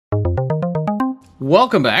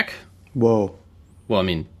Welcome back. Whoa. Well, I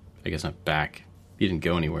mean, I guess not back. You didn't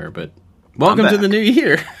go anywhere, but welcome to the new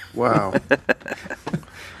year. Wow.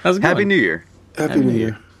 How's it going? Happy New Year. Happy New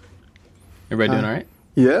Year. Everybody doing all right?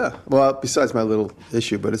 Yeah. Well, besides my little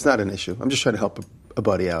issue, but it's not an issue. I'm just trying to help a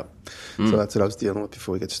buddy out. So that's what I was dealing with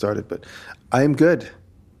before we get started. But I am good.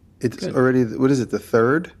 It's already, what is it, the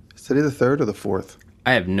 3rd? Is today the 3rd or the 4th?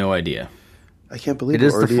 I have no idea. I can't believe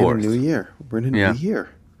It we're is the already in 4th. a new year. We're in a new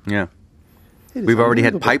year. Yeah. It is We've already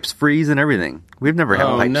had unbelievable. pipes freeze and everything. We've never had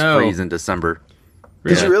Oh, pipes no. freeze in December.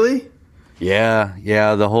 Did you really?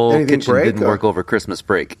 Yeah. The whole Anything kitchen break, didn't or- work over Christmas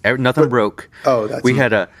break. Nothing broke. Oh, that's we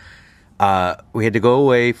had to go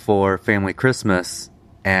away for family Christmas,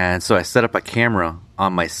 and so I set up a camera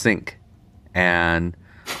on my sink, and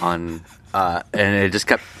it just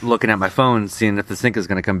kept looking at my phone, seeing if the sink is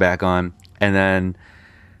going to come back on, and then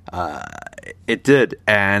it did,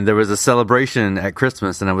 and there was a celebration at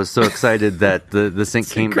Christmas, and I was so excited that the sink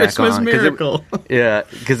came back Christmas on. miracle.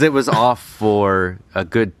 Because it was off for a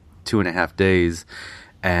good 2.5 days,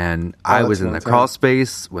 and I that's was a in long the time. crawl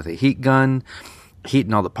space with a heat gun,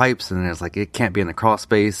 heating all the pipes, and it's like, it can't be in the crawl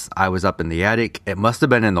space. I was up in the attic. It must have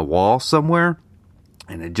been in the wall somewhere,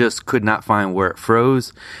 and it just could not find where it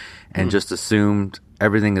froze, and just assumed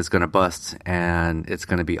everything is going to bust, and it's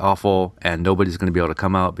going to be awful, and nobody's going to be able to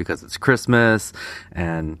come out because it's Christmas,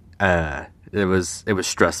 and it was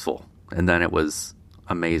stressful. And then it was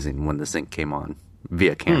amazing when the sink came on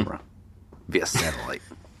via camera, via satellite.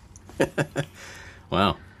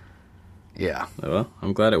 Wow. Yeah. Well,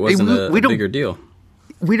 I'm glad it wasn't we a don't- bigger deal.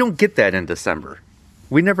 We don't get that in December.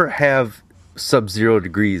 We never have sub-zero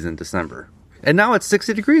degrees in December. And now it's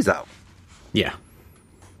 60 degrees out. Yeah.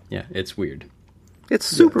 Yeah, it's weird. It's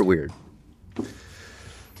super weird.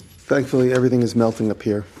 Thankfully, everything is melting up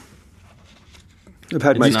here. I've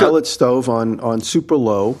had my It's not- pellet stove on super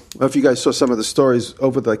low. I don't know if you guys saw some of the stories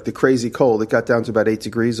over the crazy cold. It got down to about 8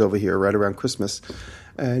 degrees over here right around Christmas.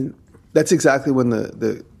 And that's exactly when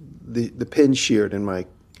the pin sheared in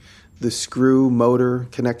the screw motor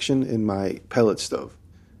connection in my pellet stove.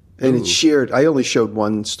 And it sheared. I only showed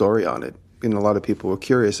one story on it. And a lot of people were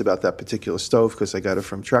curious about that particular stove because I got it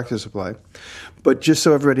from Tractor Supply. But just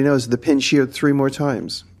so everybody knows, the pin sheared 3 more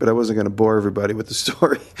times. But I wasn't going to bore everybody with the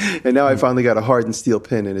story. And now I finally got a hardened steel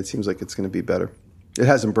pin, and it seems like it's going to be better. It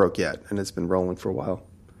hasn't broke yet, and it's been rolling for a while.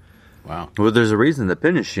 Wow. Well, there's a reason the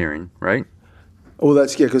pin is shearing, right? Oh,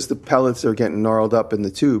 that's because the pellets are getting gnarled up in the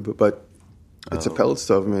tube. But it's a pellet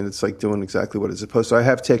stove. I mean, it's like doing exactly what it's supposed to. I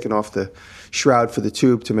have taken off the shroud for the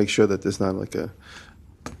tube to make sure that there's not like a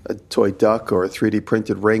toy duck or a 3D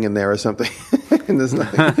printed ring in there or something. And there's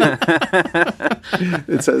nothing.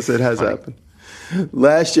 It says it has happened.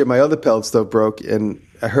 Last year, my other pellet stove broke, and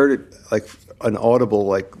I heard it like an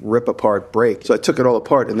audible rip apart break. So I took it all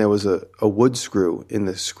apart, and there was a wood screw in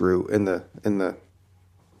the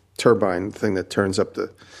turbine thing that turns up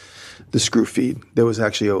the screw feed. There was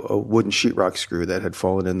actually a wooden sheetrock screw that had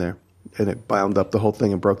fallen in there, and it bound up the whole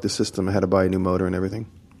thing and broke the system. I had to buy a new motor and everything.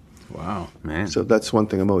 Wow. Man. So that's one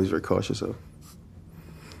thing I'm always very cautious of.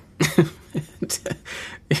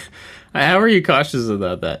 How are you cautious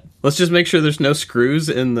about that? Let's just make sure there's no screws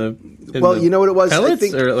in the Well, you know what it was? pellets?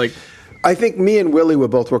 I think me and Willie were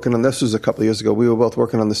both working on this. Was a couple of years ago. We were both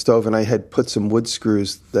working on the stove, and I had put some wood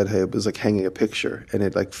screws that was like hanging a picture, and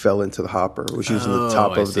it like fell into the hopper. I was using the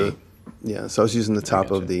top I of see. so I was using the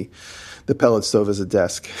top of the pellet stove as a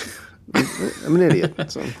desk. I'm an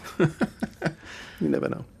idiot, so you never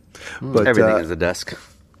know. But Everything is a desk.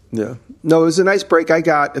 yeah, no, it was a nice break I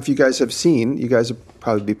got. If you guys have seen, you guys would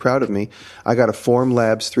probably be proud of me. I got a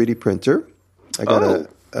Formlabs 3D printer. I got a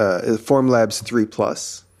Formlabs 3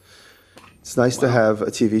 Plus. It's nice to have a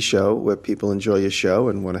TV show where people enjoy your show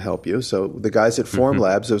and want to help you. So the guys at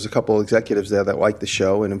Formlabs, there was a couple of executives there that liked the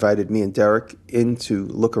show and invited me and Derek in to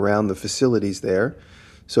look around the facilities there.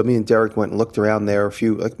 So me and Derek went and looked around there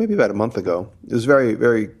maybe about a month ago. It was very,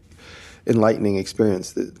 very enlightening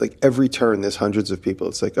experience. Like every turn, there's hundreds of people.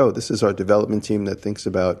 It's like, oh, this is our development team that thinks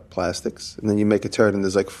about plastics. And then you make a turn and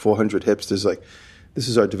there's like 400 hipsters like, this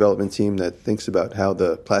is our development team that thinks about how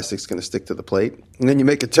the plastic's going to stick to the plate. And then you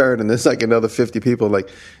make a turn and there's like another 50 people like,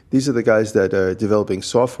 these are the guys that are developing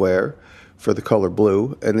software for the color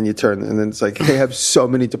blue. And then you turn and then it's like, they have so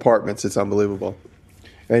many departments. It's unbelievable.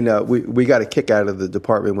 And we got a kick out of the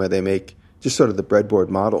department where they make just sort of the breadboard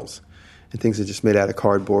models. And things are just made out of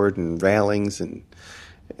cardboard and railings and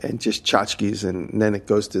just tchotchkes. And then it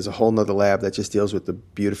goes to there's a whole nother lab that just deals with the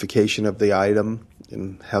beautification of the item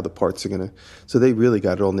and how the parts are going to. So they really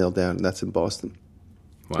got it all nailed down, and that's in Boston.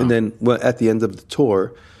 Wow. And then at the end of the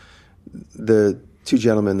tour, the two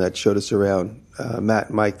gentlemen that showed us around, Matt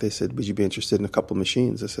and Mike, they said, would you be interested in a couple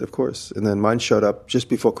machines? I said, of course. And then mine showed up just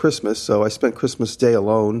before Christmas, so I spent Christmas Day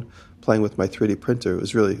alone playing with my 3D printer. It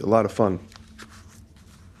was really a lot of fun.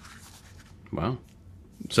 Wow.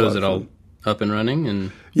 So is it all up and running?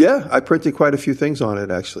 And yeah, I printed quite a few things on it,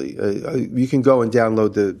 actually. You can go and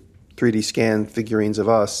download the 3D scan figurines of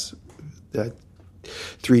us that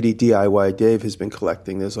 3D DIY Dave has been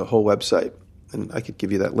collecting. There's a whole website, and I could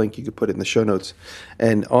give you that link. You could put it in the show notes.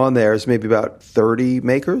 And on there is maybe about 30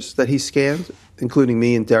 makers that he scanned, including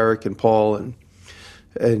me and Derek and Paul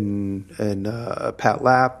and Pat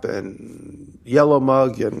Lapp and Yellow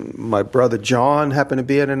Mug, and my brother John happened to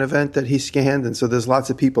be at an event that he scanned. And so there's lots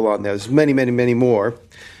of people on there. There's many, many, many more.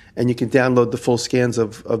 And you can download the full scans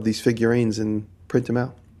of these figurines and print them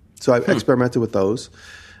out. So I experimented with those.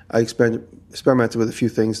 I experimented with a few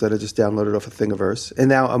things that I just downloaded off of Thingiverse. And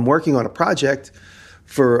now I'm working on a project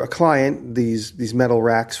for a client, these metal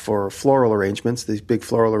racks for floral arrangements, these big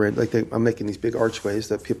floral arrangements. I'm making these big archways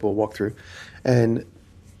that people walk through. And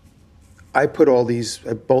I put all these,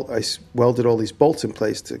 I welded all these bolts in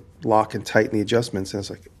place to lock and tighten the adjustments. And I was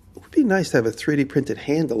like, it would be nice to have a 3D printed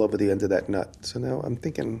handle over the end of that nut. So now I'm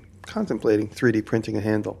contemplating 3D printing a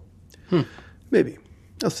handle. Maybe.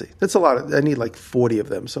 I'll see. That's a lot. I need like 40 of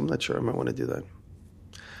them, so I'm not sure I might want to do that.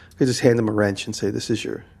 I could just hand them a wrench and say, this is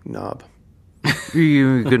your knob.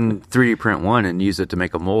 You can 3D print one and use it to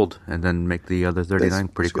make a mold and then make the other 39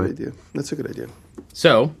 pretty quick. That's a good idea.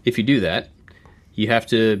 so if you do that, you have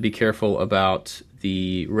to be careful about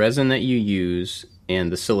the resin that you use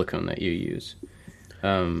and the silicone that you use.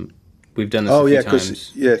 We've done this a few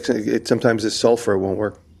times. Sometimes the sulfur won't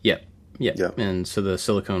work. Yeah, and so the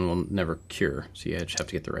silicone will never cure. So you just have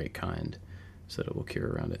to get the right kind so that it will cure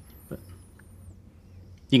around it. But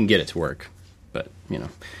you can get it to work. But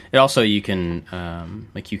it also you can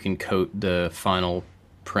you can coat the final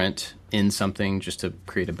print in something just to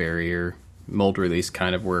create a barrier. Mold release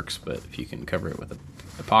kind of works, but if you can cover it with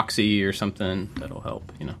epoxy or something, that'll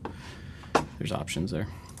help. There's options there.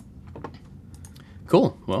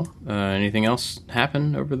 Cool. Well, anything else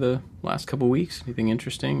happen over the last couple weeks? Anything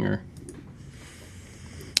interesting or?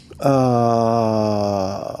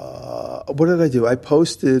 What did I do? I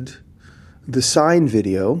posted the sign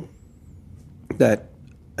video that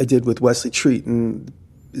I did with Wesley Treat, and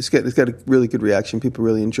it's got a really good reaction. People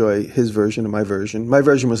really enjoy his version and my version. My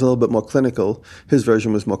version was a little bit more clinical. His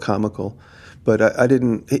version was more comical. But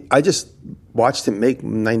I just watched him make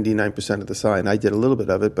 99% of the sign. I did a little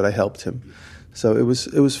bit of it, but I helped him. So it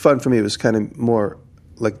was fun for me. It was kind of more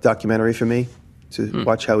like documentary for me to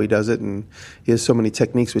watch how he does it. And he has so many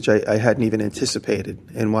techniques which I hadn't even anticipated.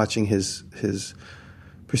 And watching his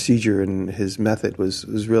procedure and his method was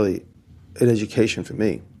really an education for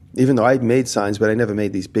me. Even though I'd made signs, but I never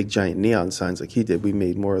made these big giant neon signs like he did. We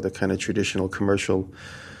made more of the kind of traditional commercial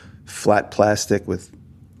flat plastic with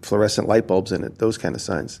fluorescent light bulbs in it, those kind of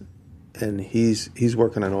signs. And he's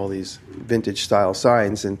working on all these vintage style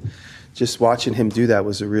signs, and just watching him do that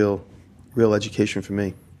was a real education for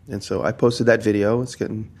me. And so I posted that video. It's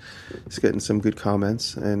getting some good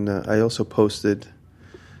comments, and I also posted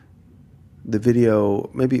the video.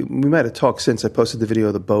 Maybe we might have talked since. I posted the video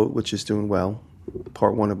of the boat, which is doing well,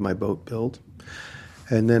 part one of my boat build.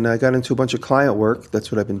 And then I got into a bunch of client work.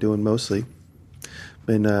 That's what I've been doing mostly.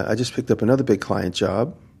 And I just picked up another big client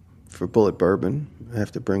job for Bullet Bourbon. I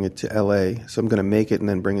have to bring it to L.A., so I'm going to make it and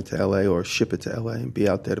then bring it to L.A. or ship it to L.A. and be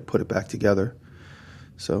out there to put it back together.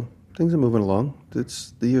 So things are moving along. The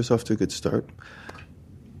year's off to a good start.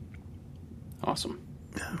 Awesome.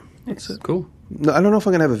 Yeah, that's it. Cool. No, I don't know if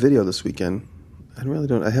I'm going to have a video this weekend. I really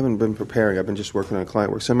don't. I haven't been preparing. I've been just working on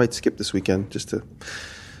client work, so I might skip this weekend just to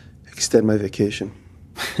extend my vacation.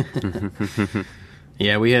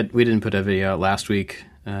 Yeah, we didn't put a video out last week.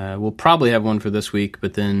 We'll probably have one for this week,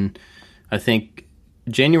 but then I think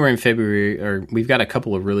January and February we've got a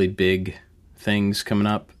couple of really big things coming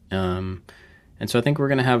up, and so I think we're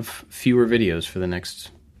going to have fewer videos for the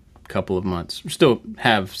next couple of months. We still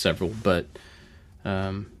have several, but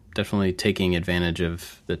definitely taking advantage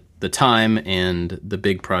of the time and the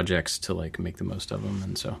big projects to make the most of them,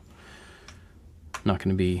 and so not going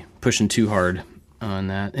to be pushing too hard on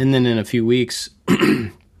that. And then in a few weeks,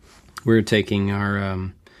 we're taking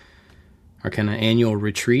our kind of annual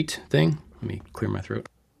retreat thing. Let me clear my throat.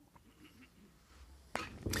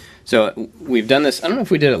 So we've done this. I don't know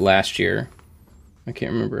if we did it last year. I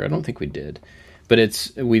can't remember. I don't think we did.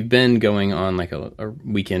 But we've been going on a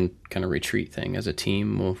weekend kind of retreat thing as a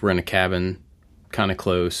team. We'll rent a cabin kind of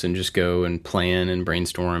close and just go and plan and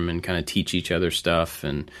brainstorm and kind of teach each other stuff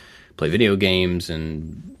and play video games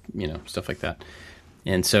and stuff like that.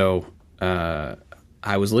 And so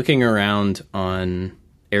I was looking around on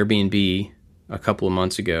Airbnb a couple of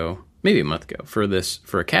months ago, maybe a month ago,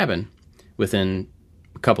 for a cabin within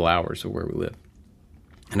a couple hours of where we live.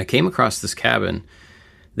 And I came across this cabin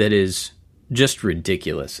that is just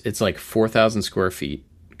ridiculous. It's like 4,000 square feet,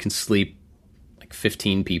 can sleep like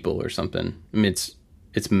 15 people or something. I mean,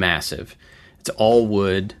 it's massive. It's all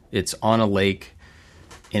wood. It's on a lake,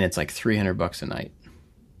 and it's like $300 a night.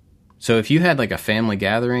 So if you had like a family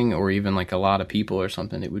gathering or even like a lot of people or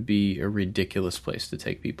something, it would be a ridiculous place to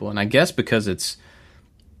take people. And I guess because it's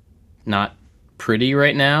not pretty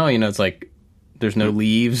right now, it's like there's no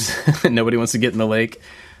leaves. Nobody wants to get in the lake.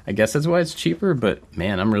 I guess that's why it's cheaper. But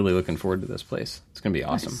man, I'm really looking forward to this place. It's going to be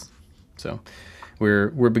awesome. Nice. So we're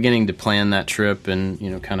beginning to plan that trip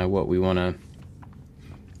and, kind of what we want to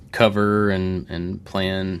cover and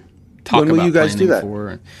plan. Talk when will about you guys do that?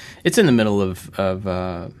 For. It's in the middle of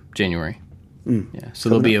January. Yeah, so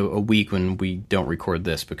there'll be a week when we don't record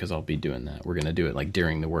this because I'll be doing that. We're going to do it like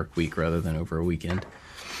during the work week rather than over a weekend.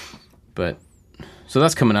 But so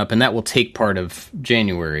that's coming up, and that will take part of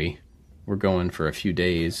January. We're going for a few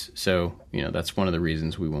days, so that's one of the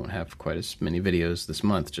reasons we won't have quite as many videos this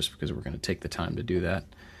month, just because we're going to take the time to do that.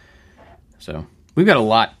 So we've got a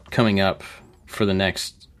lot coming up for the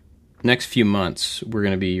next few months. We're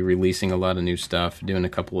going to be releasing a lot of new stuff, doing a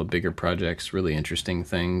couple of bigger projects, really interesting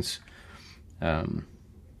things. So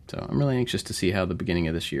I'm really anxious to see how the beginning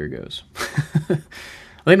of this year goes. I think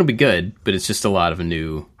it'll be good, but it's just a lot of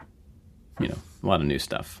new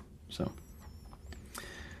stuff. So,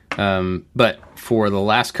 but for the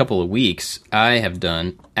last couple of weeks, I have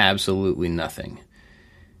done absolutely nothing,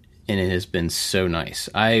 and it has been so nice.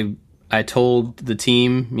 I told the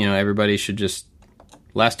team, everybody should just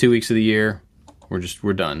last 2 weeks of the year,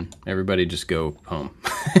 we're done. Everybody just go home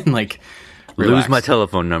and relax. Lose my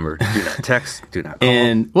telephone number. Do not text. Do not call.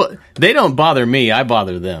 And they don't bother me. I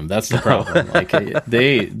bother them. That's the problem.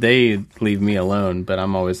 They leave me alone. But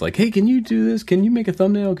I'm always like, hey, can you do this? Can you make a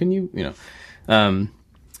thumbnail? Can you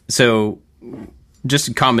So just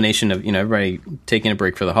a combination of everybody taking a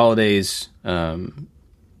break for the holidays.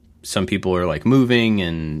 Some people are moving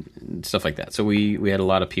and stuff like that. So we had a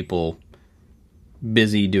lot of people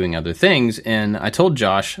busy doing other things. And I told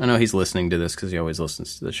Josh, I know he's listening to this because he always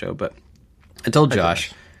listens to the show, but I told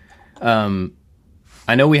Josh,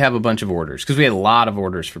 I know we have a bunch of orders because we had a lot of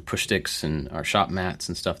orders for push sticks and our shop mats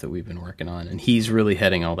and stuff that we've been working on. And he's really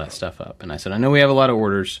heading all that stuff up. And I said, I know we have a lot of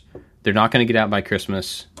orders. They're not going to get out by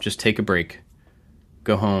Christmas. Just take a break.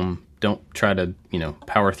 Go home. Don't try to,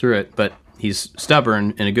 power through it. But he's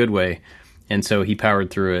stubborn in a good way. And so he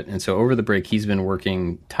powered through it. And so over the break, he's been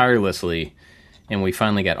working tirelessly. And we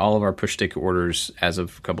finally got all of our push stick orders as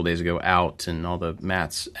of a couple days ago out and all the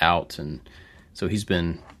mats out. And so he's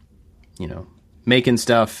been, making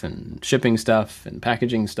stuff and shipping stuff and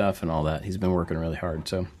packaging stuff and all that. He's been working really hard.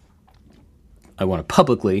 So I want to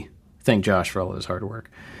publicly thank Josh for all of his hard work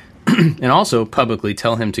and also publicly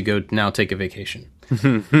tell him to go now take a vacation.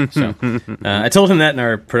 So I told him that in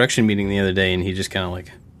our production meeting the other day, and he just kind of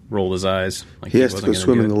rolled his eyes. He has to go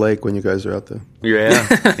swim in the lake when you guys are out there.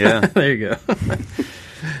 Yeah. There you go.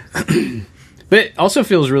 But it also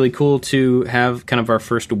feels really cool to have kind of our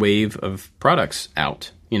first wave of products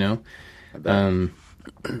out,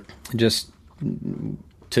 just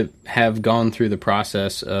to have gone through the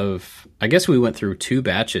process of, I guess we went through 2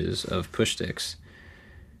 batches of push sticks,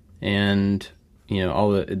 and,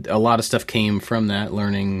 a lot of stuff came from that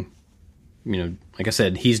learning, like I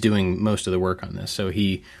said, he's doing most of the work on this. So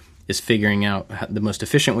he is figuring out the most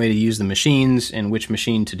efficient way to use the machines and which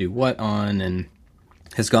machine to do what on, and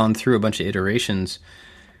has gone through a bunch of iterations,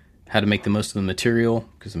 how to make the most of the material,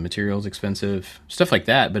 because the material is expensive, stuff like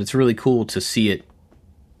that. But it's really cool to see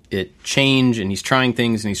it change, and he's trying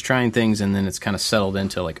things, and then it's kind of settled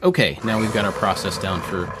into okay, now we've got our process down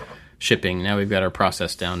for shipping. Now we've got our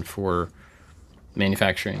process down for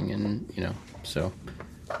manufacturing, and, so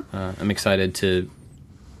I'm excited to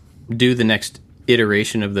do the next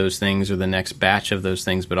iteration of those things or the next batch of those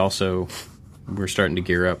things, but also we're starting to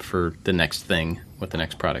gear up for the next thing, what the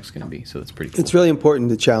next product's going to be. So that's pretty cool. It's really important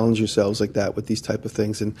to challenge yourselves like that with these type of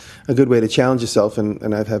things. And a good way to challenge yourself,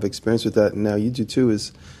 and I've had experience with that, and now you do too,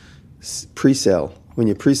 is pre-sale. When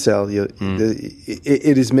you pre-sale,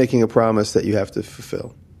 it is making a promise that you have to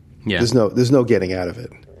fulfill. Yeah. There's no getting out of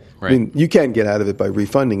it. Right. I mean, you can get out of it by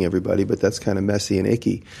refunding everybody, but that's kind of messy and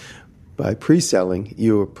icky. By pre-selling,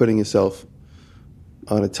 you're putting yourself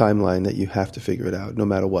on a timeline that you have to figure it out no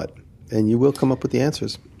matter what. And you will come up with the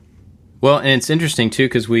answers. Well, and it's interesting, too,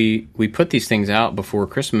 because we put these things out before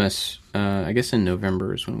Christmas. I guess in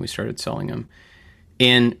November is when we started selling them.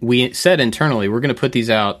 And we said internally, we're going to put these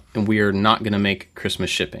out and we are not going to make Christmas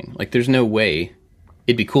shipping. Like, there's no way.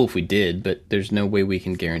 It'd be cool if we did, but there's no way we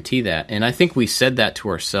can guarantee that. And I think we said that to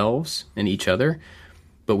ourselves and each other,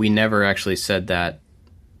 but we never actually said that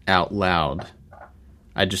out loud.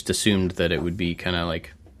 I just assumed that it would be kind of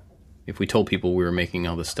like, if we told people we were making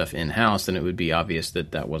all this stuff in-house, then it would be obvious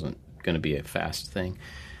that that wasn't going to be a fast thing.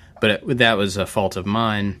 But that was a fault of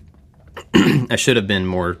mine. I should have been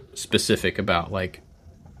more specific about, like,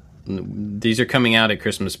 these are coming out at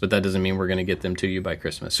Christmas, but that doesn't mean we're going to get them to you by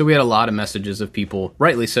Christmas. So we had a lot of messages of people,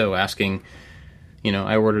 rightly so, asking,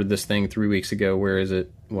 I ordered this thing 3 weeks ago. Where is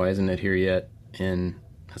it? Why isn't it here yet? And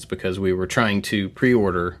that's because we were trying to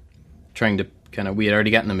pre-order, we had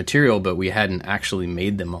already gotten the material, but we hadn't actually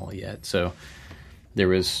made them all yet. So that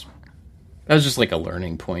was just like a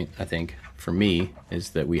learning point, I think, for me,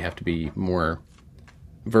 is that we have to be more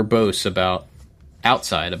verbose about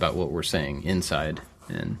what we're saying inside.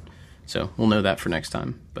 And so we'll know that for next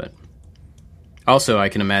time. But also, I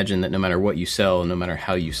can imagine that no matter what you sell, no matter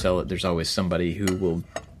how you sell it, there's always somebody who will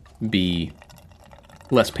be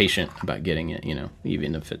less patient about getting it,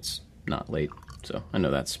 even if it's not late. So I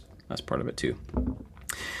know that's part of it too.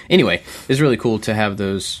 Anyway, it's really cool to have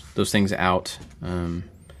those things out. And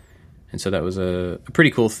so that was a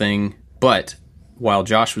pretty cool thing. But while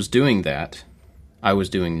Josh was doing that, I was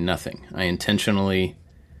doing nothing. I intentionally,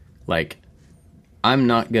 I'm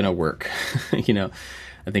not going to work. I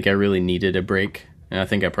think I really needed a break. And I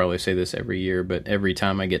think I probably say this every year, but every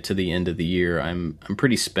time I get to the end of the year, I'm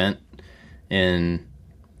pretty spent and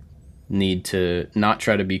need to not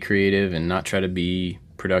try to be creative and not try to be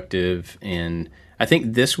productive. And I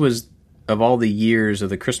think this was, of all the years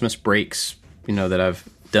of the Christmas breaks, that I've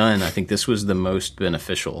done, I think this was the most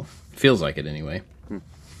beneficial. Feels like it anyway.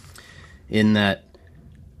 In that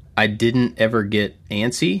I didn't ever get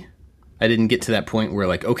antsy. I didn't get to that point where,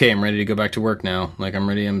 okay, I'm ready to go back to work now. I'm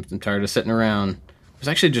ready. I'm tired of sitting around. It was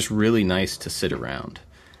actually just really nice to sit around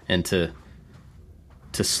and to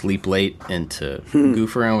sleep late and to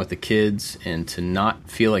goof around with the kids and to not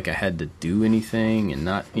feel like I had to do anything and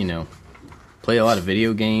not, play a lot of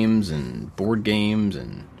video games and board games.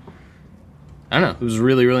 And I don't know. It was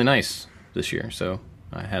really, really nice this year. So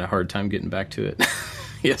I had a hard time getting back to it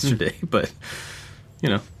yesterday, but,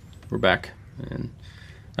 we're back.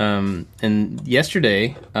 And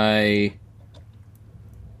yesterday,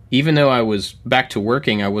 even though I was back to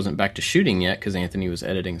working, I wasn't back to shooting yet because Anthony was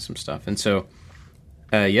editing some stuff. And so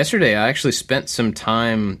yesterday, I actually spent some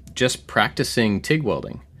time just practicing TIG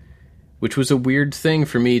welding, which was a weird thing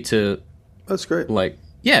for me to. That's great.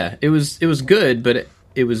 It was good, but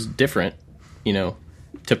it was different,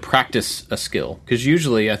 to practice a skill. Because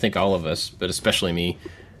usually, I think all of us, but especially me,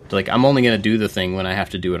 I'm only going to do the thing when I have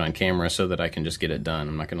to do it on camera so that I can just get it done.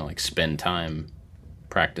 I'm not going to spend time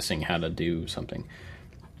practicing how to do something.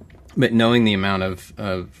 But knowing the amount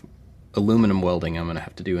of aluminum welding I'm going to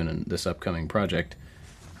have to do in this upcoming project,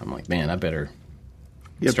 I'm like, man, I better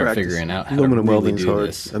start figuring out how aluminum to really welding's do hard.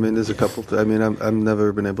 this. I mean, there's a couple. I've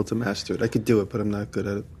never been able to master it. I could do it, but I'm not good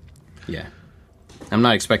at it. Yeah, I'm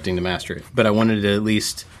not expecting to master it, but I wanted to at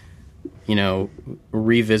least,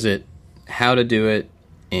 revisit how to do it.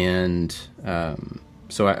 And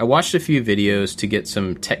so I watched a few videos to get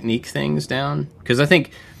some technique things down, because I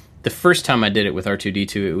think the first time I did it with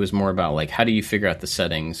R2-D2, it was more about how do you figure out the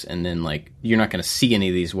settings, and then you're not going to see any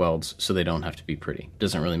of these welds, so they don't have to be pretty. It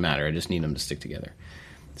doesn't really matter. I just need them to stick together.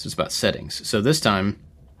 So it's about settings. So this time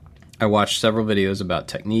I watched several videos about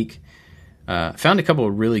technique. Found a couple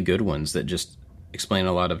of really good ones that just explain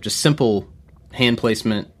a lot of just simple hand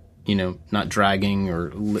placement, not dragging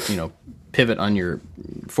or, pivot on your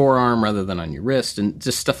forearm rather than on your wrist, and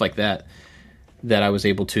just stuff like that I was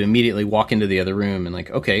able to immediately walk into the other room and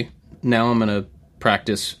okay, now I'm going to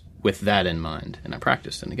practice with that in mind. And I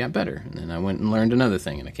practiced and it got better. And then I went and learned another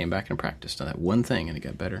thing and I came back and practiced on that one thing and it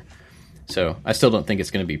got better. So I still don't think it's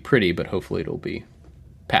going to be pretty, but hopefully it'll be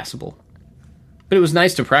passable. But it was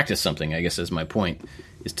nice to practice something, I guess, is my point,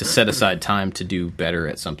 is to set aside time to do better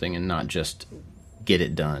at something and not just get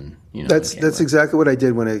it done. That's exactly what I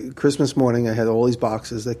did when Christmas morning. I had all these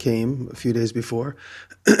boxes that came a few days before,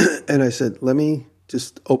 and I said, "Let me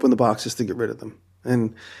just open the boxes to get rid of them."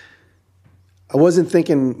 And I wasn't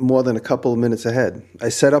thinking more than a couple of minutes ahead. I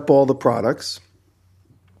set up all the products,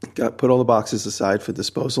 put all the boxes aside for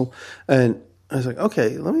disposal, and I was like,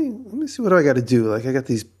 "Okay, let me see what do I got to do." I got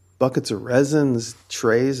these buckets of resins,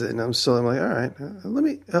 trays, and I'm like, "All right, let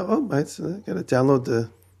me." I got to download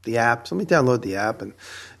the app. So let me download the app, and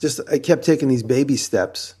I kept taking these baby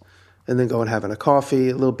steps, and then going having a coffee,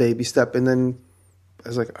 a little baby step, and then I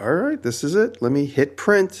was like, all right, this is it. Let me hit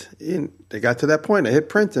print. And they got to that point. I hit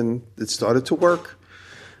print and it started to work.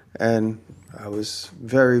 And I was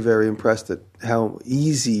very, very impressed at how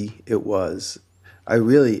easy it was. I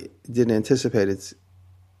really didn't anticipate it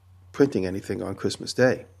printing anything on Christmas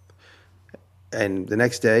Day. And the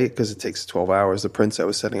next day, because it takes 12 hours, the prints I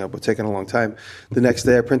was setting up were taking a long time. The next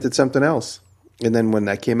day I printed something else. And then when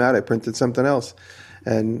that came out, I printed something else.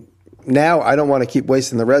 And now I don't want to keep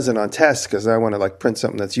wasting the resin on tests because I want to like print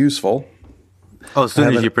something that's useful. Oh, as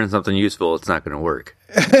soon as you print something useful, it's not going to work.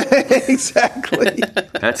 Exactly.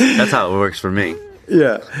 That's how it works for me.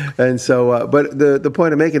 Yeah. And so, but the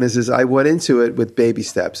point I'm making is I went into it with baby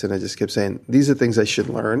steps, and I just kept saying, these are things I should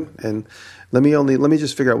learn. And let me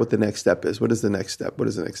just figure out what the next step is. What is the next step? What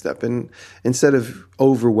is the next step? And instead of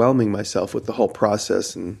overwhelming myself with the whole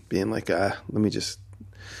process and being like, let me just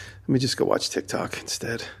go watch TikTok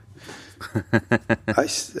instead. I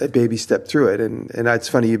baby stepped through it, and it's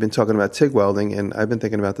funny, you've been talking about TIG welding, and I've been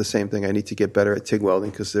thinking about the same thing. I need to get better at TIG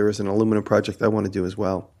welding because there is an aluminum project I want to do as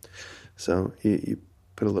well. So you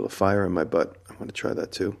put a little fire in my butt. I want to try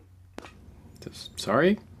that too.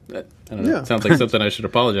 Sorry? I don't know. Yeah. It sounds like something I should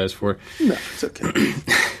apologize for. No, it's okay.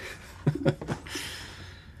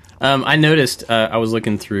 I noticed I was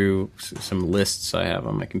looking through some lists I have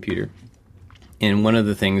on my computer, and one of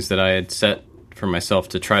the things that I had set for myself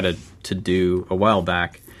to try to do a while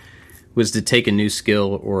back was to take a new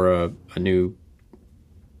skill or a new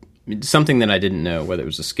something that I didn't know, whether it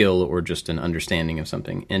was a skill or just an understanding of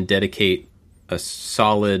something, and dedicate a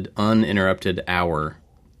solid, uninterrupted hour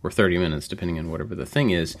or 30 minutes, depending on whatever the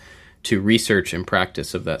thing is, to research and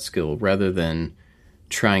practice of that skill rather than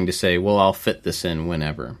trying to say, well, I'll fit this in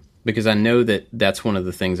whenever. Because I know that that's one of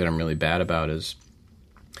the things that I'm really bad about is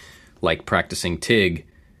like practicing TIG.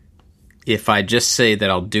 If I just say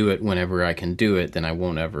that I'll do it whenever I can do it, then I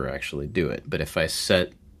won't ever actually do it. But if I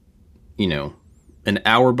set, an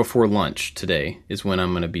hour before lunch today is when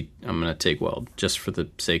I'm going to TIG weld just for the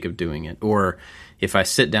sake of doing it. Or if I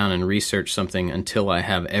sit down and research something until I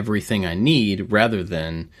have everything I need rather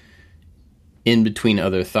than in between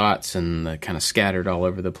other thoughts and kind of scattered all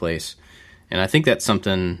over the place. And I think that's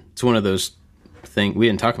something, it's one of those things, we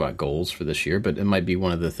didn't talk about goals for this year, but it might be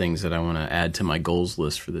one of the things that I want to add to my goals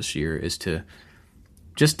list for this year is to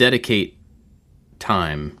just dedicate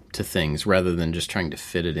time to things rather than just trying to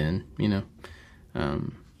fit it in,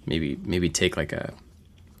 maybe take like a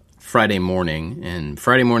Friday morning, and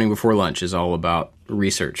Friday morning before lunch is all about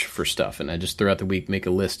research for stuff. And I just throughout the week make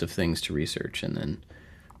a list of things to research and then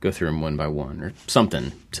go through them one by one or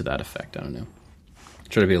something to that effect. I don't know.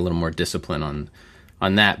 Try to be a little more disciplined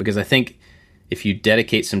on that, because I think if you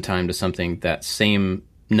dedicate some time to something, that same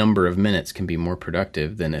number of minutes can be more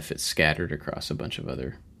productive than if it's scattered across a bunch of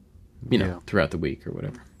other, throughout the week or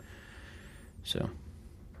whatever. So,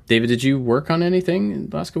 David, did you work on anything in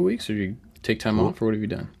the last couple weeks, or did you take time off, or what have you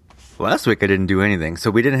done? Last week I didn't do anything,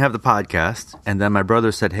 so we didn't have the podcast. And then my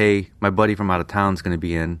brother said, "Hey, my buddy from out of town is going to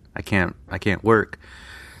be in. I can't work."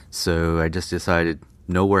 So I just decided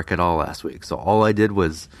no work at all last week. So all I did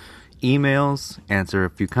was emails, answer a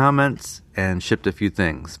few comments, and shipped a few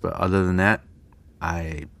things. But other than that,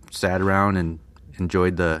 I sat around and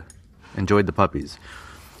enjoyed the puppies.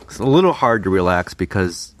 It's a little hard to relax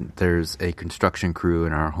because there's a construction crew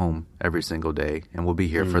in our home every single day, and we'll be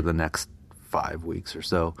here for the next 5 weeks or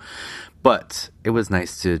so. But it was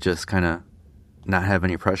nice to just kind of not have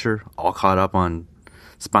any pressure, all caught up on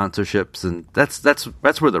sponsorships, and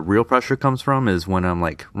that's where the real pressure comes from, is when I'm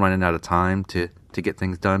like running out of time to get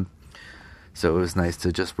things done. So it was nice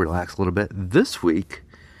to just relax a little bit. This week,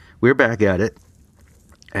 we're back at it,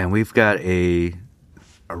 and we've got a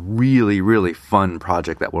really, really fun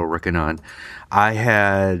project that we're working on. I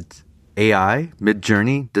had AI,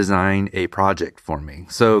 Midjourney, design a project for me.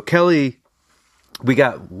 So Kelly,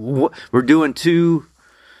 we're doing 2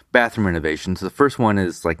 bathroom renovations. The first one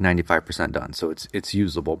is like 95% done, so it's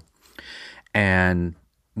usable. And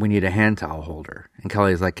we need a hand towel holder. And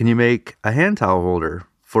Kelly's like, "Can you make a hand towel holder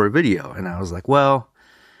for a video?" And I was like, well,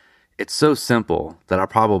 it's so simple that I'll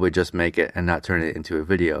probably just make it and not turn it into a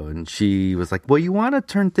video. And she was like, well, you want to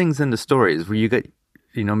turn things into stories where you get,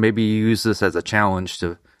 maybe you use this as a challenge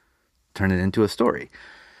to turn it into a story.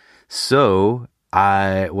 So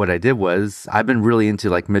what I did was, I've been really into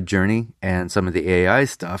like Midjourney and some of the AI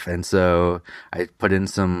stuff. And so I put in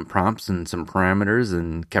some prompts and some parameters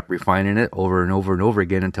and kept refining it over and over and over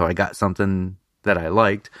again until I got something that I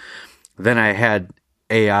liked. Then I had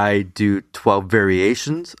AI do 12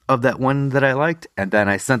 variations of that one that I liked. And then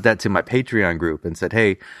I sent that to my Patreon group and said,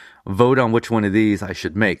 hey, vote on which one of these I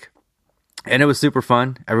should make. And it was super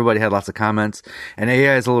fun. Everybody had lots of comments. And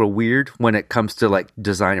AI is a little weird when it comes to like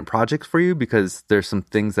designing projects for you because there's some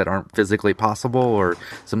things that aren't physically possible or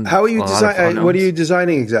some. How are you designing? What are you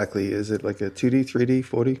designing exactly? Is it like a 2D,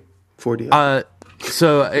 3D, 4D?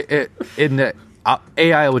 So in the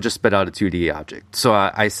AI will just spit out a 2D object. So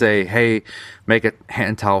I say, hey, make a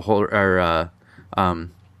hand towel holder or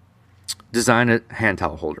design a hand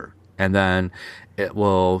towel holder, and then it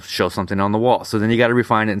will show something on the wall. So then you got to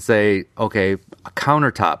refine it and say, okay, a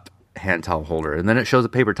countertop hand towel holder, and then it shows a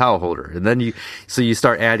paper towel holder, and then you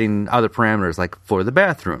start adding other parameters like for the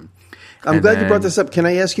bathroom. I'm glad you brought this up. Can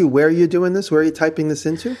I ask you where you're doing this? Where are you typing this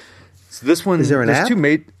into? So this one is there an app?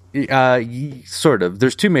 Sort of.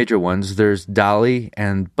 There's two major ones. There's DALL-E,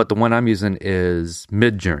 but the one I'm using is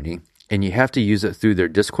Midjourney, and you have to use it through their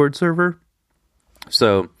Discord server.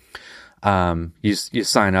 So you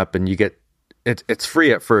sign up and you get it's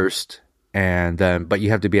free at first, and then but you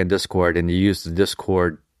have to be on Discord, and you use the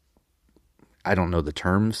Discord. I don't know the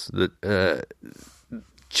terms, the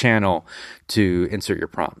channel to insert your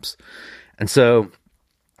prompts, and so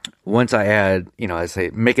once I add, I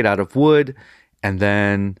say make it out of wood, and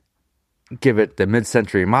then give it the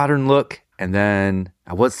mid-century modern look, and then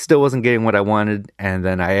I still wasn't getting what I wanted, and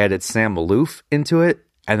then I added Sam Maloof into it,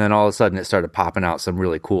 and then all of a sudden it started popping out some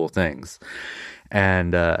really cool things,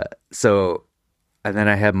 and and then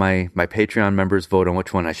I had my Patreon members vote on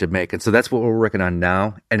which one I should make, and so that's what we're working on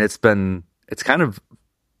now, and it's kind of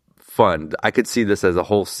fun. I could see this as a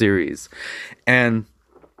whole series, and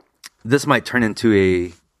this might turn into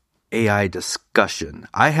a AI discussion.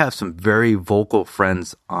 I have some very vocal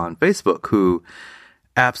friends on Facebook who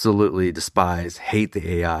absolutely hate the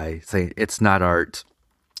AI, saying it's not art,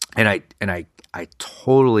 and I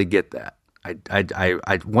totally get that. I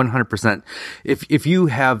 100%. If you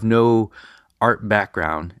have no art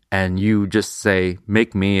background and you just say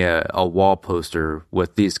make me a wall poster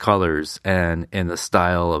with these colors and in the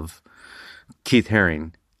style of Keith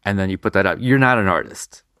Haring, and then you put that up, you're not an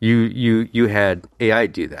artist. You had AI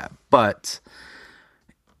do that, but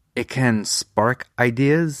it can spark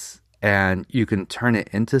ideas, and you can turn it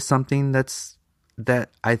into something that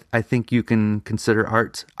I think you can consider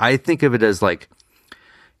art. I think of it as like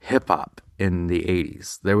hip hop in the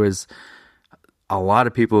 80s. There was a lot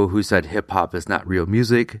of people who said hip hop is not real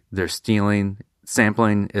music. They're stealing.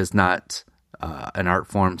 Sampling is not an art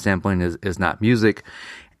form. Sampling is not music.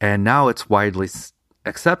 And now it's widely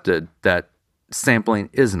accepted that sampling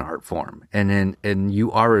is an art form, and you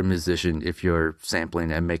are a musician if you're sampling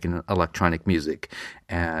and making electronic music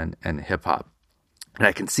and hip hop. And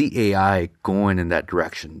I can see AI going in that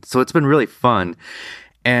direction. So it's been really fun.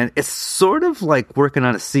 And it's sort of like working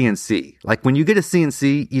on a CNC. Like when you get a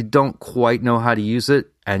CNC, you don't quite know how to use it,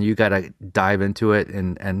 and you got to dive into it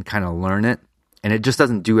and kind of learn it. And it just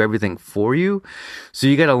doesn't do everything for you. So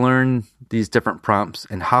you got to learn these different prompts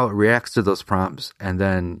and how it reacts to those prompts. And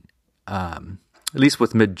then, at least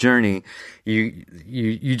with Midjourney,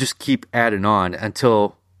 you just keep adding on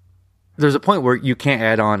until there's a point where you can't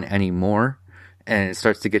add on anymore, and it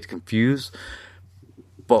starts to get confused.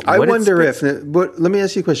 But I wonder let me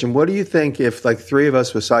ask you a question. What do you think if like three of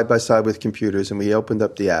us were side by side with computers and we opened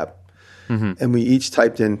up the app and we each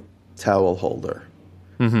typed in towel holder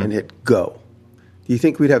and hit go? Do you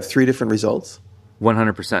think we'd have three different results?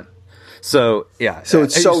 100%. So, yeah. So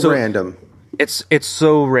it's so random. It's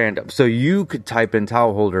so random. So you could type in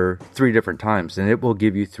towel holder 3 different times, and it will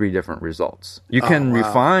give you 3 different results. You can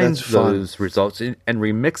refine those results and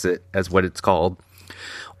remix it, as what it's called,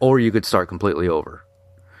 or you could start completely over.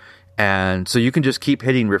 And so you can just keep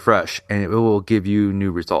hitting refresh, and it will give you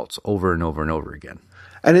new results over and over and over again.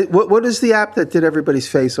 And what is the app that did everybody's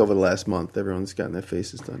face over the last month? Everyone's gotten their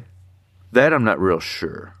faces done. That I'm not real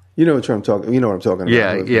sure. You know what I'm talking. You know what I'm talking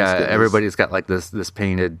about. Yeah. Everybody's got like this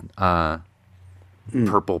painted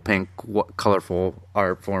purple, pink, colorful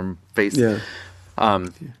art form face. Yeah.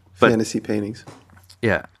 Fantasy paintings.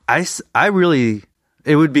 Yeah, I really.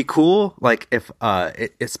 It would be cool, like if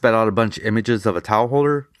it spat out a bunch of images of a towel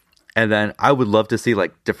holder, and then I would love to see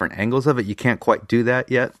like different angles of it. You can't quite do that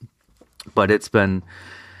yet, but it's been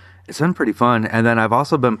pretty fun. And then I've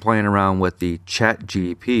also been playing around with the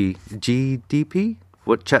GDP.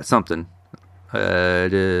 What chat something?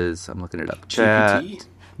 It is. I'm looking it up. Chat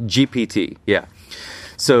GPT. Yeah.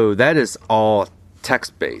 So that is all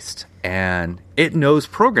text based, and it knows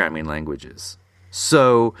programming languages.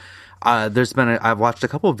 So I've watched a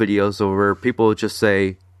couple of videos where people just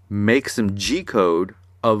say make some G code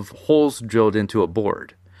of holes drilled into a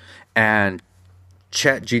board, and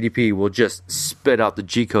ChatGPT will just spit out the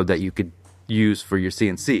G code that you could use for your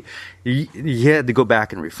CNC. You had to go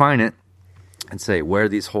back and refine it, and say where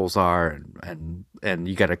these holes are, and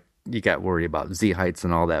you got to worry about Z heights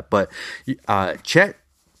and all that. But Chat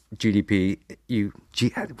GDP,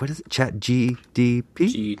 what is it? Chat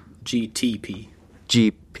GDP? GTP.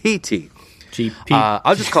 GPT. GP.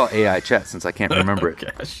 I'll just call it AI chat since I can't remember it.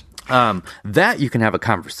 Gosh. That you can have a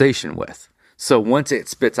conversation with. So once it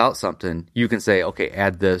spits out something, you can say, okay,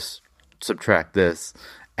 add this, subtract this,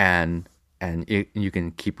 and you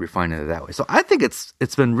can keep refining it that way. So I think it's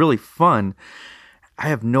been really fun. I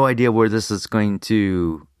have no idea where this is going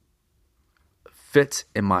to fit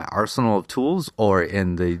in my arsenal of tools or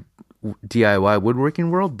in the DIY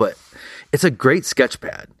woodworking world, but it's a great sketch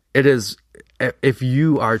pad. It is, if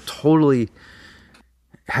you are totally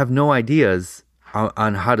have no ideas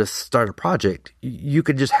on how to start a project, you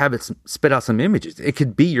could just have it spit out some images. It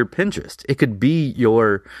could be your Pinterest. It could be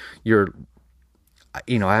your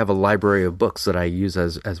I have a library of books that I use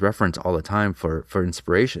as reference all the time for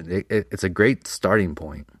inspiration. It's a great starting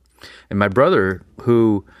point. And my brother,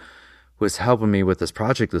 who was helping me with this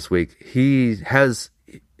project this week, he says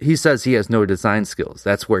he has no design skills.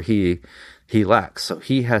 That's where he lacks. So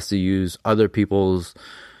he has to use other people's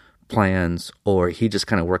plans, or he just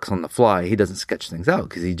kind of works on the fly. He doesn't sketch things out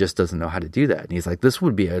because he just doesn't know how to do that. And he's like, this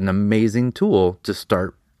would be an amazing tool to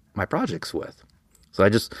start my projects with. So I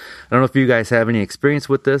don't know if you guys have any experience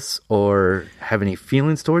with this or have any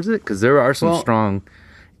feelings towards it, because there are some strong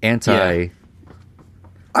anti. Yeah.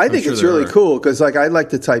 I think it's really cool because, like, I like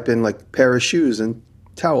to type in like pair of shoes and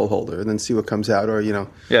towel holder and then see what comes out, or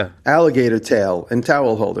alligator tail and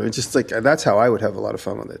towel holder. It's just like that's how I would have a lot of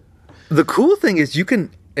fun with it. The cool thing is you can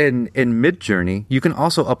in Midjourney you can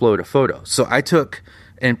also upload a photo. So I took.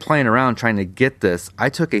 And playing around trying to get this, I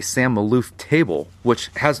took a Sam Maloof table,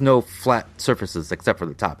 which has no flat surfaces except for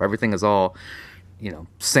the top. Everything is all,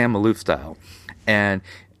 Sam Maloof style. And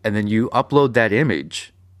then you upload that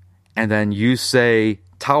image, and then you say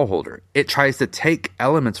towel holder. It tries to take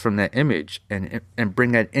elements from that image and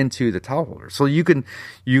bring that into the towel holder. So it's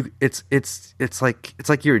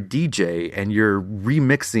like you're a DJ and you're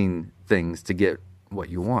remixing things to get what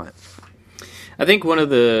you want. I think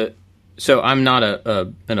So I'm not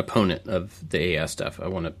an opponent of the AI stuff. I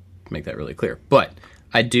want to make that really clear. But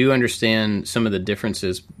I do understand some of the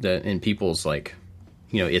differences that in people's,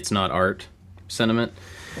 it's not art sentiment.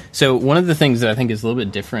 So one of the things that I think is a little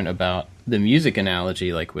bit different about the music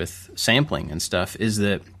analogy, like with sampling and stuff, is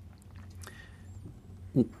that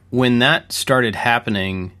when that started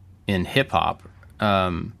happening in hip-hop,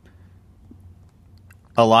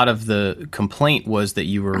 a lot of the complaint was that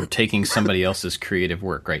you were taking somebody else's creative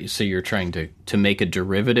work, right? So you're trying to make a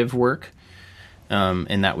derivative work,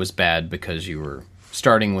 and that was bad because you were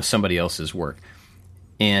starting with somebody else's work.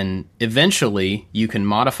 And eventually, you can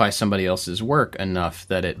modify somebody else's work enough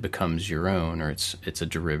that it becomes your own, or it's a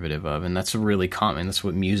derivative of. And that's really common. That's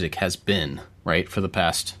what music has been, right, for the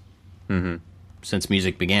past since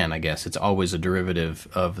music began, I guess. It's always a derivative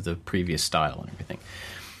of the previous style and everything.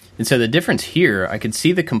 And so the difference here, I could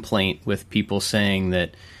see the complaint with people saying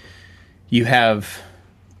that you have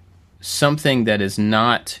something that is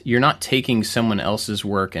you're not taking someone else's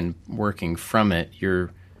work and working from it.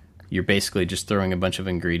 You're basically just throwing a bunch of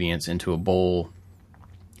ingredients into a bowl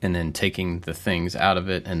and then taking the things out of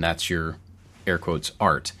it, and that's your, air quotes,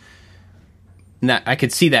 art. And I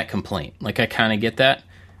could see that complaint. Like, I kind of get that.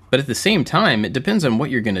 But at the same time, it depends on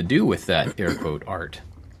what you're going to do with that, air quote, art.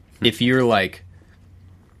 If you're like...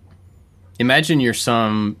 Imagine you're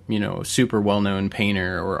some, super well-known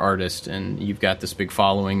painter or artist, and you've got this big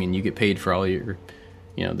following, and you get paid for all your,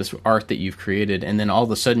 this art that you've created, and then all of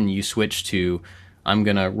a sudden you switch to, I'm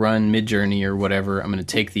going to run Midjourney or whatever, I'm going to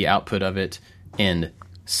take the output of it and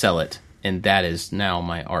sell it, and that is now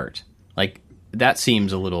my art. Like, that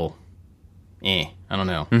seems a little, I don't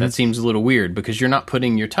know. Mm-hmm. That seems a little weird, because you're not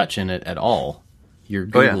putting your touch in it at all. You're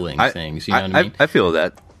Googling things, you know what I mean? I feel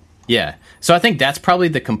that. Yeah. So I think that's probably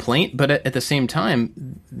the complaint, but at the same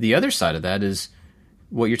time, the other side of that is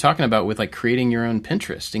what you're talking about with like creating your own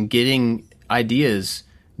Pinterest and getting ideas,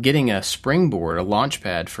 getting a springboard, a launch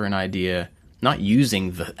pad for an idea, not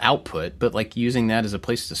using the output, but like using that as a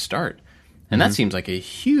place to start. And that seems like a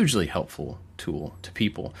hugely helpful tool to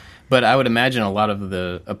people. But I would imagine a lot of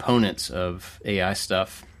the opponents of AI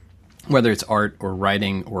stuff, whether it's art or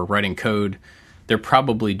writing code, they're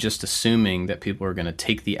probably just assuming that people are going to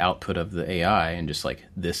take the output of the AI and just like,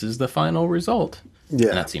 this is the final result. Yeah.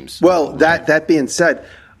 And that seems... Well, that being said,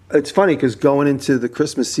 it's funny because going into the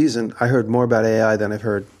Christmas season, I heard more about AI than I've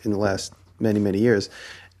heard in the last many, many years.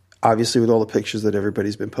 Obviously, with all the pictures that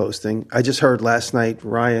everybody's been posting. I just heard last night,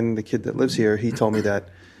 Ryan, the kid that lives here, he told me that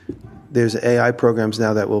there's AI programs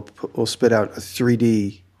now that will spit out a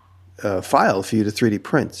 3D file for you to 3D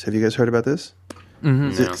print. Have you guys heard about this?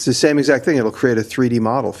 Mm-hmm. It's the same exact thing. It'll create a 3D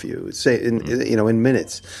model for you, say in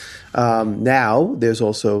minutes. Now there's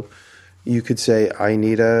also, you could say, I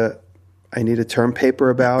need a term paper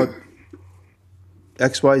about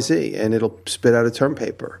XYZ, and it'll spit out a term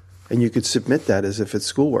paper, and you could submit that as if it's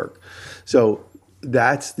schoolwork. So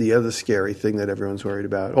that's the other scary thing that everyone's worried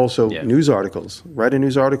about. Also, news articles. Write a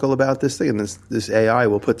news article about this thing, and this AI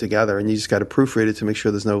will put together, and you just got to proofread it to make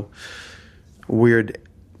sure there's no weird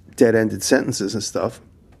dead-ended sentences and stuff.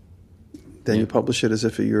 Then you publish it as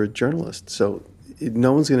if you're a journalist. So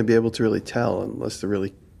no one's going to be able to really tell unless the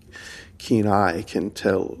really keen eye can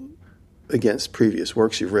tell against previous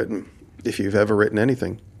works you've written, if you've ever written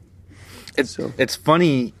anything. It's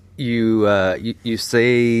funny you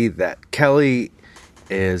say that Kelly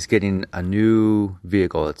is getting a new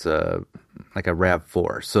vehicle. It's like a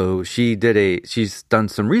RAV4. So she's done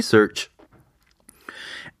some research,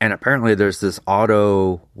 and apparently there's this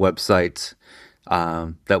auto website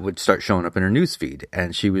that would start showing up in her newsfeed.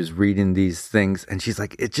 And she was reading these things, and she's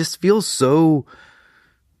like, it just feels so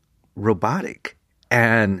robotic.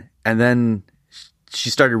 And then she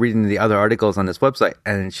started reading the other articles on this website,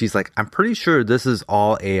 and she's like, I'm pretty sure this is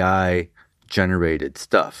all AI generated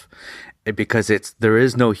stuff, because there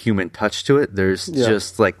is no human touch to it. There's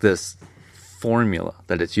just like this formula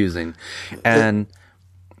that it's using. And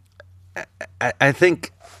I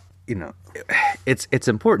think, it's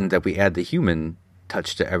important that we add the human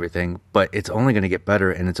touch to everything, but it's only going to get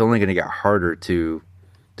better, and it's only going to get harder to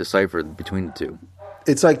decipher between the two.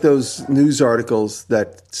 It's like those news articles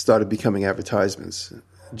that started becoming advertisements.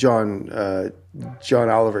 John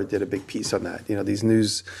Oliver did a big piece on that. These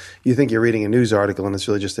news, you think you're reading a news article, and it's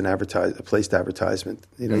really just a placed advertisement.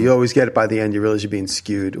 You always get it by the end. You realize you're being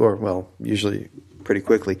skewed, or usually pretty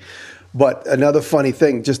quickly. But another funny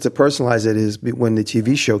thing, just to personalize it, is when the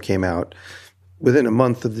TV show came out, within a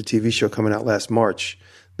month of the TV show coming out last March,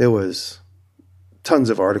 there was tons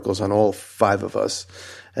of articles on all 5 of us,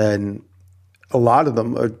 and a lot of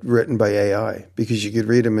them are written by AI, because you could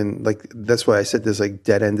read them in, that's why I said there's like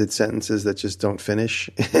dead-ended sentences that just don't finish.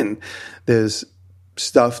 And there's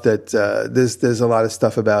stuff that, there's a lot of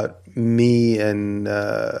stuff about me and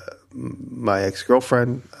my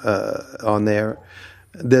ex-girlfriend on there.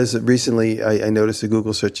 There's recently, I noticed a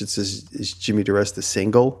Google search, it says, is Jimmy DeResta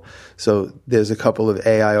single? So there's a couple of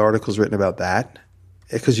AI articles written about that,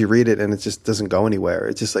 because you read it and it just doesn't go anywhere.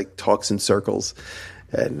 It just like talks in circles.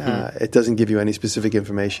 And it doesn't give you any specific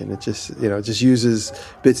information. It just, just uses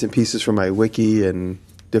bits and pieces from my wiki and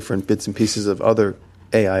different bits and pieces of other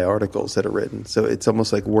AI articles that are written. So it's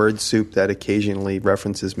almost like word soup that occasionally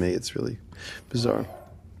references me. It's really bizarre.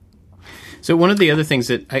 So one of the other things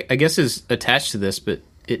that I guess is attached to this, but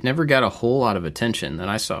it never got a whole lot of attention that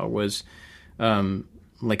I saw, was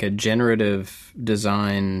like a generative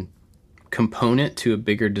design component to a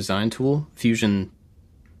bigger design tool, Fusion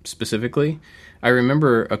specifically. I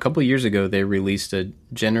remember a couple of years ago they released a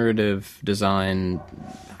generative design.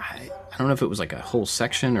 I don't know if it was like a whole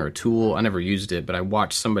section or a tool. I never used it, but I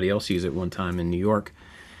watched somebody else use it one time in New York.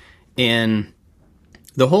 And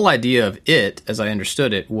the whole idea of it, as I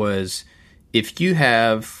understood it, was if you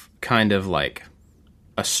have kind of like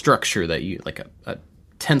a structure that you, like a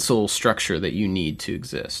tensile structure that you need to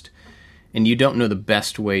exist, and you don't know the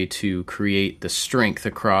best way to create the strength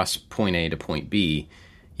across point A to point B,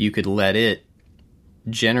 you could let it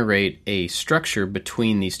generate a structure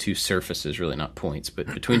between these two surfaces, really not points,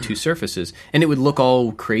 but between two surfaces, and it would look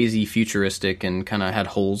all crazy futuristic and kind of had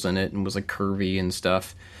holes in it and was like curvy and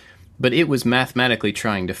stuff. But it was mathematically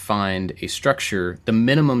trying to find a structure, the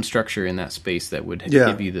minimum structure in that space that would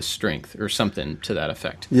give you the strength or something to that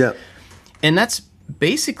effect. Yeah. And that's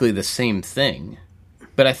basically the same thing.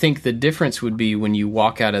 But I think the difference would be when you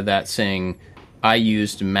walk out of that saying, I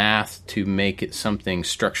used math to make it something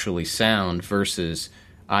structurally sound versus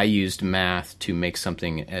I used math to make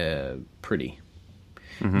something pretty.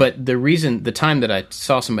 Mm-hmm. But the time that I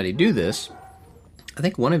saw somebody do this, I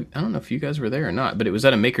think I don't know if you guys were there or not, but it was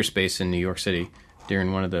at a makerspace in New York City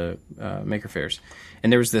during one of the maker fairs.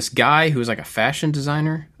 And there was this guy who was like a fashion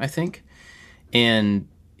designer, I think. And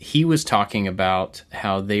he was talking about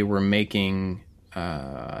how they were making,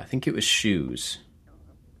 I think it was shoes.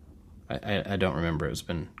 I don't remember. It's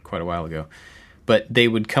been quite a while ago. But they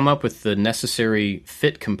would come up with the necessary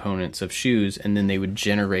fit components of shoes, and then they would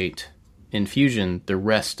generate in Fusion the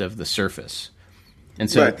rest of the surface.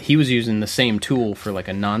 And so he was using the same tool for like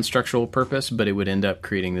a non-structural purpose, but it would end up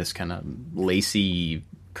creating this kind of lacy,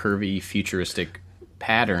 curvy, futuristic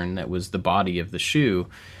pattern that was the body of the shoe.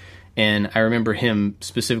 And I remember him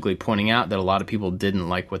specifically pointing out that a lot of people didn't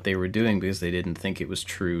like what they were doing because they didn't think it was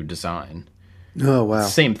true design. Oh, wow.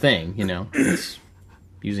 Same thing, It's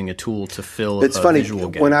using a tool to fill It's a funny. visual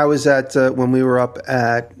gap. When I was when we were up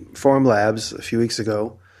at Form Labs a few weeks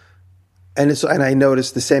ago, and I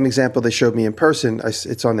noticed the same example they showed me in person.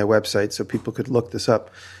 It's on their website, so people could look this up.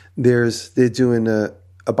 They're doing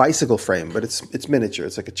a bicycle frame, but it's miniature.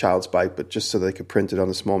 It's like a child's bike, but just so they could print it on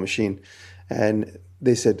the small machine. And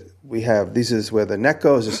they said, this is where the neck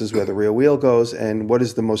goes, this is where the rear wheel goes, and what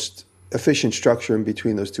is the most efficient structure in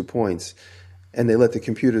between those 2 points? And they let the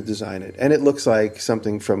computer design it. And it looks like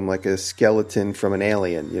something from like a skeleton from an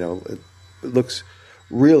alien. It looks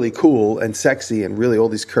really cool and sexy and really all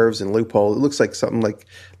these curves and loopholes. It looks like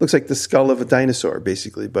looks like the skull of a dinosaur,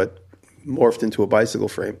 basically, but morphed into a bicycle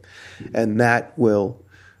frame. And that will,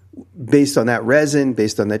 based on that resin,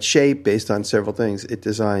 based on that shape, based on several things, it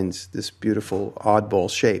designs this beautiful oddball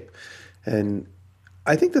shape. And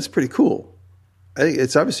I think that's pretty cool. I think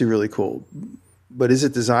it's obviously really cool. But is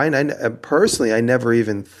it design? Personally, I never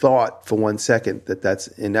even thought for 1 second that that's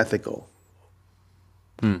unethical,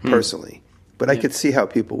 personally. But I could see how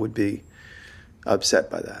people would be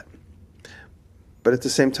upset by that. But at the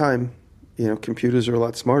same time, computers are a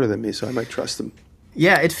lot smarter than me, so I might trust them.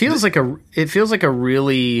 Yeah, it feels like a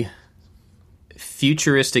really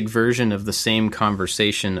futuristic version of the same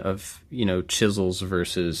conversation of chisels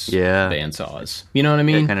versus bandsaws. You know what I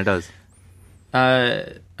mean? It kind of does.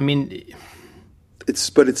 I mean,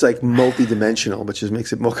 it's like multi-dimensional, which just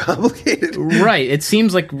makes it more complicated. Right. It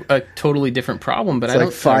seems like a totally different problem, but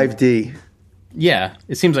it's like 5D. Yeah,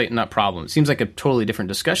 it seems like not problem. It seems like a totally different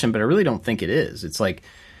discussion, but I really don't think it is. It's like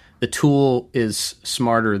the tool is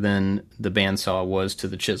smarter than the bandsaw was to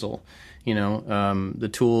the chisel. The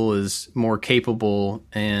tool is more capable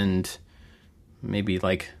and maybe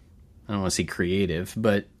I don't want to say creative,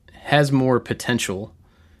 but has more potential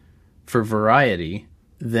for variety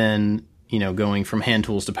than going from hand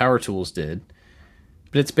tools to power tools did.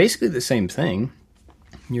 But it's basically the same thing.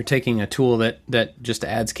 You're taking a tool that just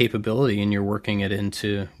adds capability and you're working it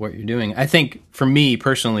into what you're doing. I think for me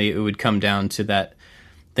personally, it would come down to that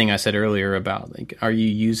thing I said earlier about are you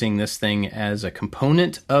using this thing as a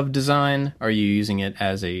component of design? Are you using it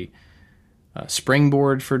as a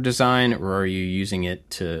springboard for design, or are you using it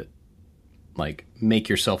to make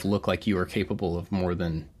yourself look like you are capable of more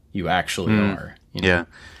than you actually are? Yeah.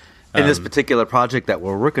 In this particular project that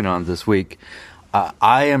we're working on this week,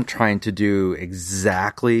 I am trying to do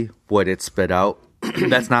exactly what it spit out.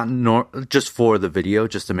 That's not just for the video,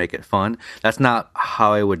 just to make it fun. That's not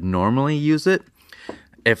how I would normally use it.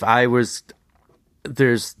 If I was,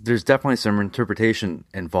 there's definitely some interpretation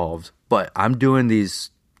involved, but I'm doing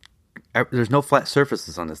these. There's no flat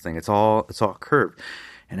surfaces on this thing. It's all curved,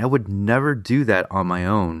 and I would never do that on my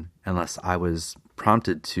own unless I was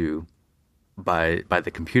prompted to by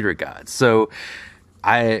the computer gods. So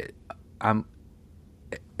if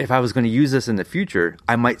I was going to use this in the future,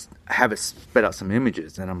 I might have it spit out some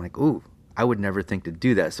images, and I'm like, ooh, I would never think to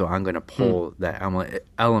do that. So I'm going to pull that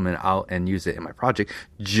element out and use it in my project,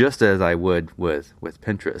 just as I would with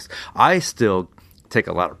Pinterest. I still take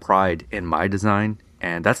a lot of pride in my design,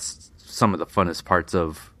 and that's some of the funnest parts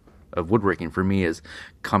of woodworking for me, is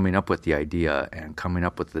coming up with the idea and coming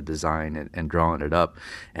up with the design and drawing it up,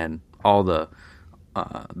 and all the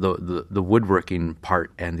woodworking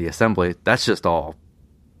part and the assembly. That's just all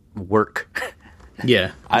work.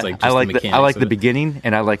 Yeah, I like the beginning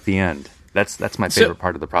and I like the end. That's my favorite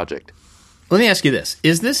part of the project. Let me ask you this: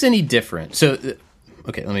 is this any different? So,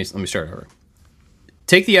 okay, let me start over.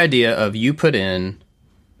 Take the idea of you put in,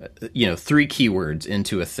 3 keywords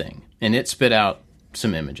into a thing, and it spit out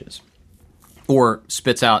some images, or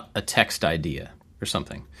spits out a text idea or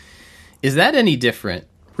something. Is that any different,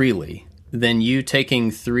 really, than you taking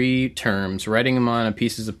 3 terms, writing them on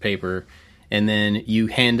pieces of paper, and then you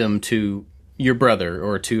hand them to your brother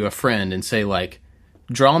or to a friend and say,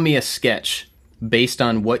 draw me a sketch based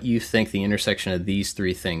on what you think the intersection of these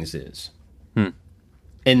 3 things is.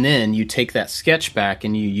 And then you take that sketch back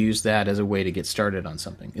and you use that as a way to get started on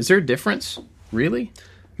something. Is there a difference, really?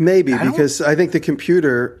 Maybe, because I think the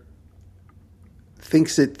computer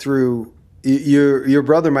thinks it through. Your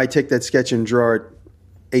brother might take that sketch and draw it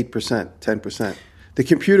 8%, 10%. The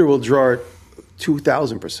computer will draw it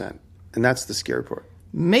 2,000%, and that's the scary part.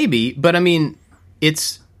 Maybe, but I mean,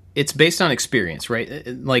 it's based on experience, right?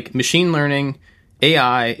 Like machine learning,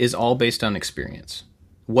 AI is all based on experience,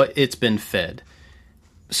 what it's been fed.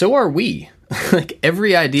 So are we.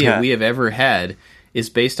 Every idea we have ever had is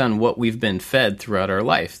based on what we've been fed throughout our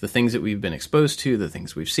life, the things that we've been exposed to, the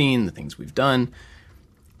things we've seen, the things we've done.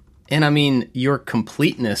 And I mean, your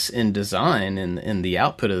completeness in design and the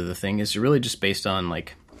output of the thing is really just based on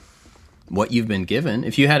like what you've been given.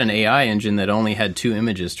 If you had an AI engine that only had 2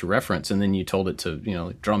 images to reference and then you told it to,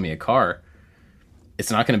 draw me a car, it's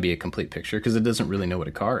not going to be a complete picture because it doesn't really know what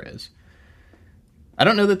a car is. I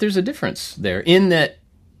don't know that there's a difference there in that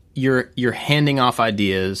you're handing off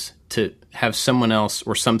ideas to have someone else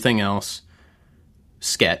or something else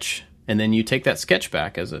sketch, and then you take that sketch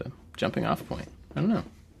back as a jumping off point. I don't know.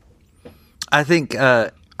 I think,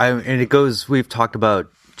 and it goes, we've talked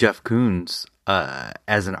about Jeff Koons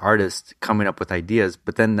as an artist coming up with ideas,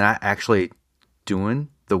 but then not actually doing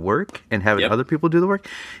the work and having other people do the work.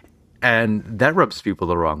 And that rubs people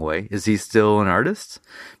the wrong way. Is he still an artist?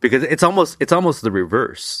 Because it's almost the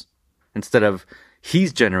reverse. Instead of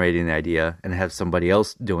he's generating the idea and have somebody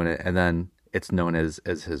else doing it, and then it's known as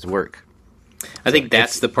his work. I think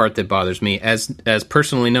that's the part that bothers me. As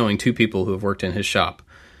personally knowing 2 people who have worked in his shop,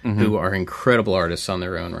 who are incredible artists on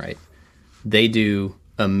their own right. They do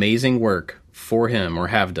amazing work for him, or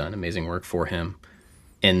have done amazing work for him,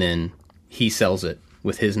 and then he sells it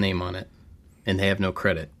with his name on it, and they have no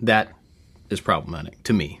credit. That is problematic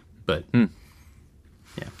to me. But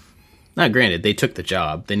yeah, now granted, they took the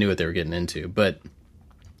job, they knew what they were getting into, but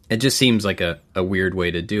it just seems like a weird way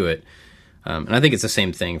to do it. And I think it's the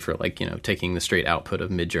same thing for like taking the straight output of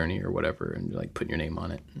Midjourney or whatever, and like putting your name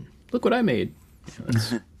on it. And, look what I made.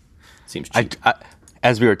 Seems cheap.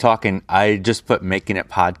 As we were talking, I just put Making It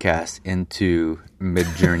Podcast into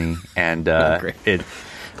Midjourney, and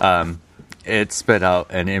it spit out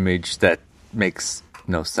an image that makes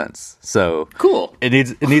no sense. So cool. It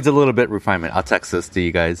needs a little bit of refinement. I'll text this to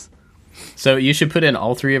you guys. So you should put in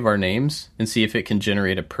all 3 of our names and see if it can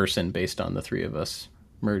generate a person based on the 3 of us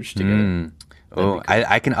merged together. Cool.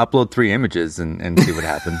 I can upload 3 images and see what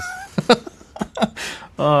happens.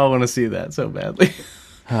 Oh, I want to see that so badly.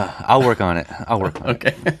 I'll work on it.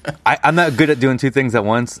 Okay. I'm not good at doing 2 things at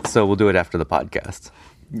once, so we'll do it after the podcast.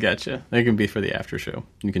 Gotcha. That can be for the after show.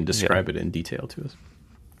 You can describe it in detail to us.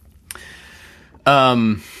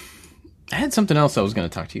 I had something else I was going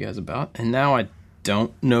to talk to you guys about, and now I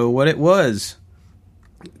don't know what it was.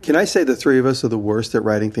 Can I say the 3 of us are the worst at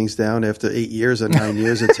writing things down after 8 years or 9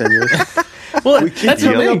 years or 10 years? Well,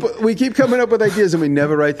 we keep coming up with ideas and we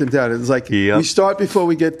never write them down. It's like we start before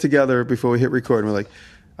we get together, before we hit record, and we're like,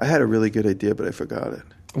 I had a really good idea, but I forgot it.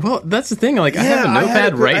 Well, that's the thing. Like, I have a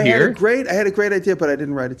notepad right here. I had a great idea, but I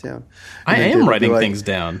didn't write it down. I am writing things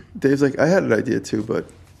down. Dave's like, I had an idea too, but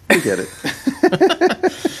forget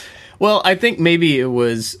it. Well, I think maybe it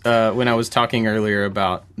was when I was talking earlier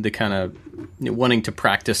about the kind of wanting to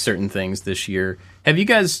practice certain things this year. Have you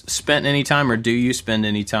guys spent any time, or do you spend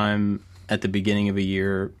any time at the beginning of a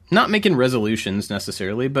year, not making resolutions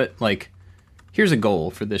necessarily, but like, here's a goal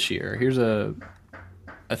for this year. Here's a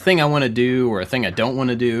thing I want to do, or a thing I don't want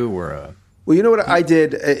to do, or a... Well, you know what I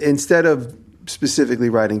did? Instead of specifically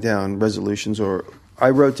writing down resolutions, or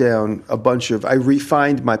I wrote down I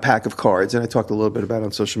refined my pack of cards, and I talked a little bit about it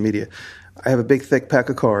on social media. I have a big, thick pack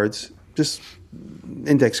of cards, just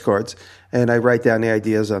index cards, and I write down the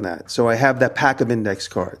ideas on that. So I have that pack of index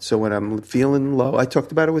cards. So when I'm feeling low, I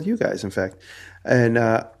talked about it with you guys, in fact, and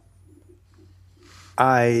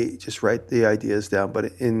I just write the ideas down.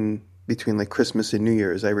 But in between like Christmas and New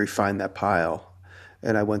Year's, I refined that pile,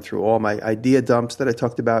 and I went through all my idea dumps that I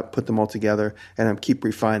talked about, put them all together, and I keep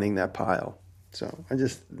refining that pile. So I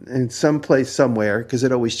just, in some place somewhere, because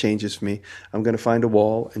it always changes for me, I'm going to find a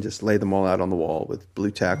wall and just lay them all out on the wall with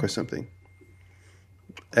blue tack or something.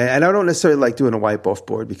 And I don't necessarily like doing a wipe off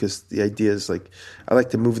board, because the idea is like, I like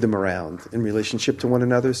to move them around in relationship to one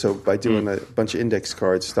another. So by doing a bunch of index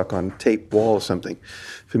cards stuck on tape wall or something,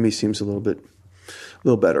 for me seems a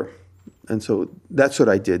little better. And so that's what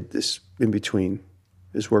I did this in between,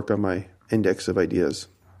 is work on my index of ideas.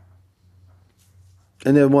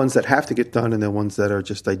 And there are ones that have to get done, and there are ones that are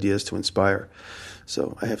just ideas to inspire.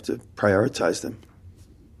 So I have to prioritize them.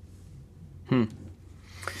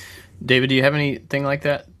 David, do you have anything like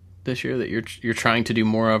that this year that you're trying to do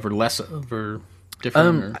more of, or less of, or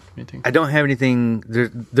different, or anything? I don't have anything.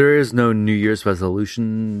 There is no New Year's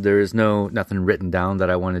resolution. There is nothing written down that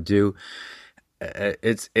I want to do.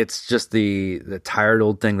 It's just the tired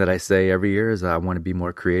old thing that I say every year is that I want to be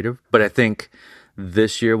more creative. But I think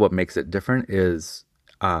this year what makes it different is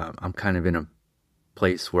I'm kind of in a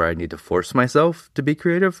place where I need to force myself to be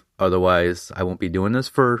creative. Otherwise, I won't be doing this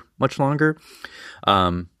for much longer.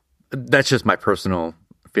 That's just my personal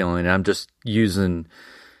feeling. I'm just using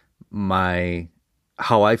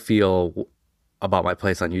how I feel about my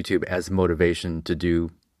place on YouTube as motivation to do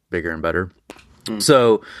bigger and better.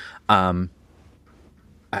 So,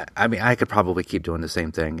 I mean, I could probably keep doing the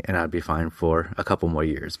same thing and I'd be fine for a couple more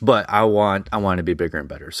years. But I want to be bigger and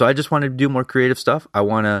better. So I just want to do more creative stuff. I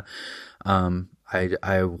want to,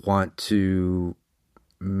 I want to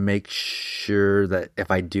make sure that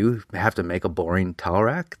if I do have to make a boring towel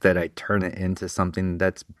rack, that I turn it into something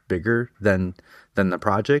that's bigger than the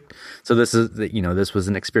project. So this is, this was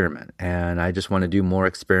an experiment, and I just want to do more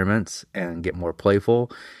experiments and get more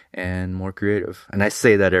playful and more creative. And I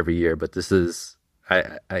say that every year, but this is,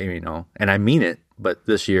 I and I mean it, but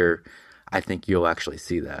this year I think you'll actually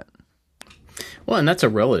see that. Well, and that's a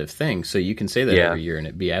relative thing. So you can say that every year and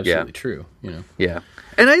it'd be absolutely true, Yeah.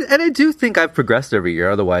 And I do think I've progressed every year.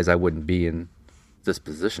 Otherwise I wouldn't be in this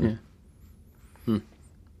position. Yeah.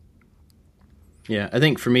 Yeah. I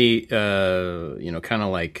think for me, kind of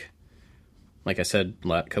like I said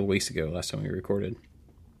a couple weeks ago, last time we recorded,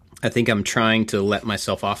 I think I'm trying to let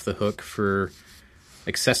myself off the hook for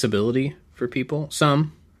accessibility for people.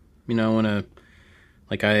 Some, I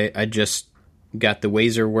just got the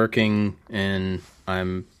Wazer working, and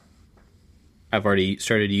I've already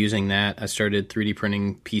started using that. I started 3D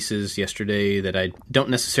printing pieces yesterday that I don't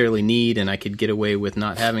necessarily need, and I could get away with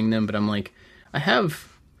not having them. But I'm like, I've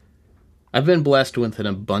been blessed with an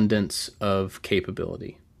abundance of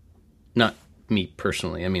capability. Not me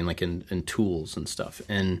personally. I mean, like in tools and stuff.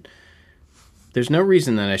 And there's no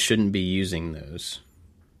reason that I shouldn't be using those.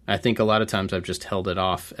 I think a lot of times I've just held it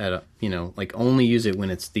off at only use it when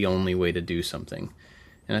it's the only way to do something.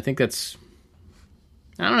 And I think that's,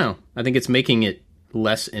 I don't know. I think it's making it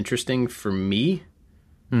less interesting for me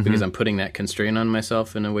because I'm putting that constraint on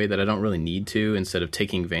myself in a way that I don't really need to, instead of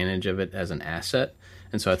taking advantage of it as an asset.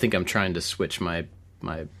 And so I think I'm trying to switch my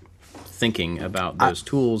thinking about those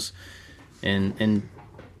tools. And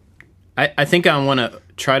I think I want to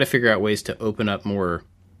try to figure out ways to open up more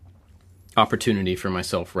opportunity for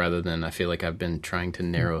myself, rather than I feel like I've been trying to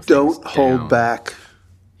narrow things Don't down. hold back.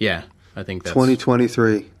 Yeah, I think that's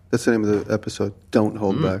 2023. That's the name of the episode. Don't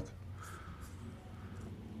hold back.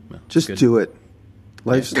 Well, Just good. do it.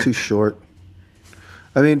 Life's too short.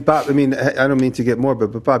 I mean, Bob, I don't mean to get more,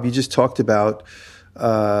 but Bob, you just talked about,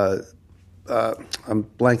 I'm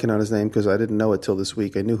blanking on his name because I didn't know it till this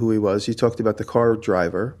week. I knew who he was. You talked about the car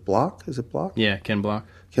driver. Block? Is it Block? Yeah, Ken Block.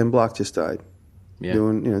 Ken Block just died. Yeah.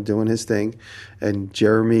 Doing his thing. And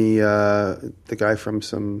Jeremy, the guy from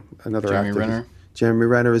another Jeremy actor. Renner. Jeremy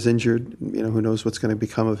Renner is injured. Who knows what's going to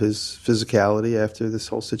become of his physicality after this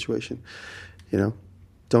whole situation.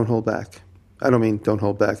 Don't hold back. I don't mean don't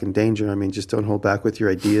hold back in danger. I mean just don't hold back with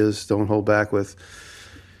your ideas. Don't hold back with,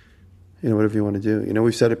 whatever you want to do.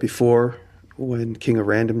 We've said it before when King of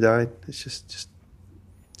Random died. It's just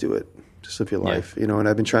do it. Just live your life. And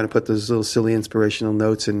I've been trying to put those little silly inspirational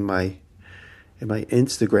notes in my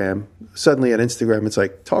Instagram. Suddenly at Instagram, it's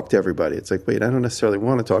like, talk to everybody. It's like, wait, I don't necessarily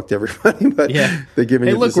want to talk to everybody, but they're giving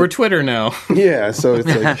Hey, you look, this, we're Twitter now. Yeah, so it's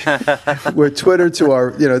like we're Twitter to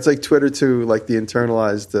our, it's like Twitter to like the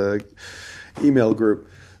internalized email group.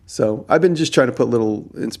 So I've been just trying to put little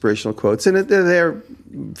inspirational quotes, and they're there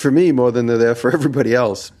for me more than they're there for everybody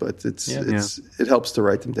else. But it helps to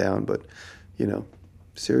write them down. But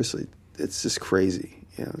seriously, it's just crazy.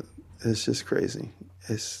 It's just crazy.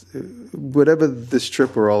 It's whatever this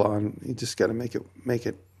trip we're all on. You just got to make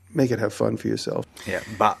it have fun for yourself. Yeah,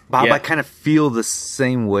 Bob, I kind of feel the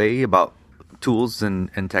same way about tools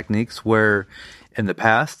and techniques, where in the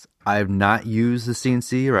past I've not used the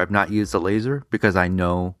CNC or I've not used the laser because I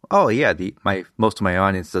know, most of my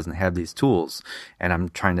audience doesn't have these tools, and I'm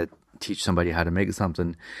trying to teach somebody how to make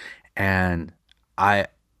something, and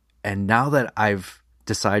now that I've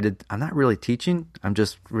decided I'm not really teaching,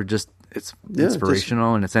 it's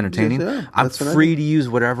inspirational and it's entertaining. I'm free to use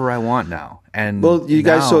whatever I want now. And you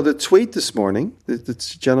guys saw the tweet this morning. The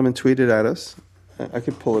gentleman tweeted at us. I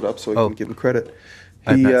could pull it up so I can give him credit.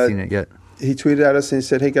 I've not seen it yet. He tweeted at us and he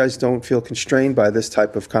said, "Hey guys, don't feel constrained by this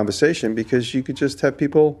type of conversation because you could just have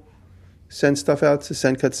people send stuff out to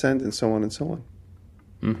Send Cut Send and so on and so on."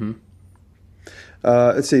 Mm-hmm.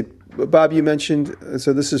 Let's see, Bob. You mentioned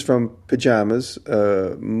so this is from Pajamas.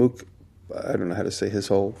 Mook. I don't know how to say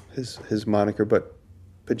his moniker, but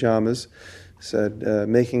Pajamas said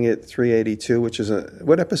making it 382, which is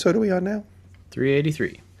what episode are we on now?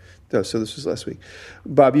 383. Oh, so this was last week.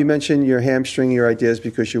 Bob, you mentioned you're hamstringing your ideas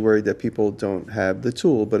because you're worried that people don't have the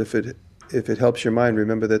tool. But if it helps your mind,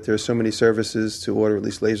 remember that there are so many services to order, at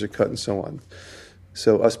least laser cut and so on.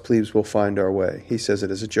 So us plebes will find our way. He says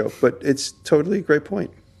it as a joke, but it's totally a great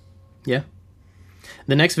point. Yeah.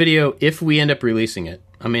 The next video, if we end up releasing it,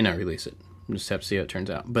 I may not release it. We'll just have to see how it turns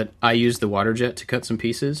out. But I used the water jet to cut some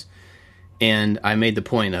pieces, and I made the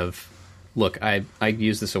point of look, I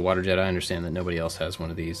use this at WaterJet. I understand that nobody else has one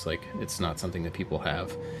of these. Like, it's not something that people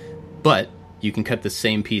have. But you can cut the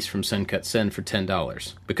same piece from Suncut Send for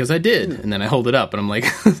 $10 because I did. And then I hold it up and I'm like,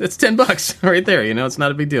 that's $10 right there. You know, it's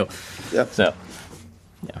not a big deal. Yep. So,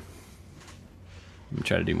 yeah. I'm going to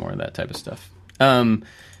try to do more of that type of stuff.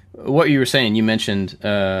 What you were saying, you mentioned,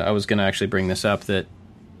 I was going to actually bring this up, that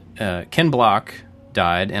Ken Block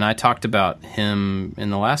died, and I talked about him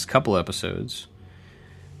in the last couple episodes.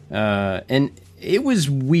 And it was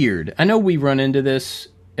weird. I know we run into this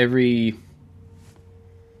every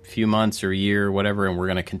few months or a year or whatever, and we're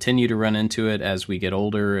going to continue to run into it as we get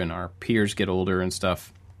older and our peers get older and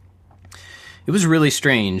stuff. It was really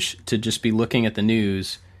strange to just be looking at the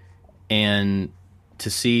news and to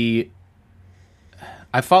see...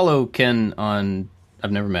 I follow Ken on...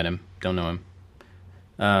 I've never met him. Don't know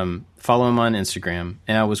him. Follow him on Instagram,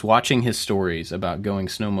 and I was watching his stories about going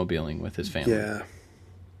snowmobiling with his family. Yeah.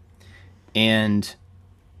 And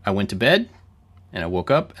I went to bed, and I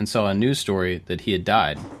woke up and saw a news story that he had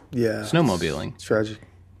died. Yeah. Snowmobiling. It's tragic.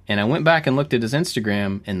 And I went back and looked at his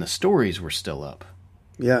Instagram, and the stories were still up.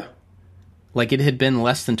 Yeah. Like, it had been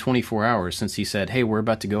less than 24 hours since he said, hey, we're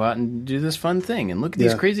about to go out and do this fun thing, and look at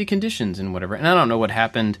these crazy conditions and whatever. And I don't know what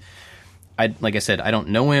happened. Like I said, I don't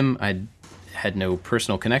know him. I had no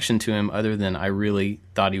personal connection to him other than I really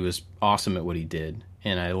thought he was awesome at what he did,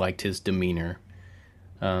 and I liked his demeanor.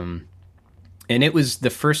 And it was the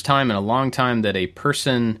first time in a long time that a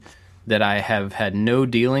person that I have had no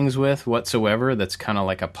dealings with whatsoever, that's kind of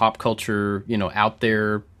like a pop culture, you know, out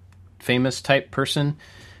there famous type person,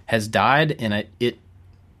 has died, and it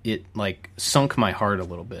like sunk my heart a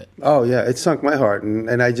little bit. Oh, yeah, it sunk my heart.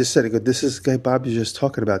 And I just said, this is the guy Bob was just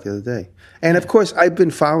talking about the other day. And, of course, I've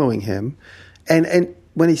been following him. And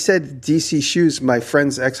when he said DC Shoes, my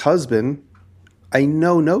friend's ex-husband, I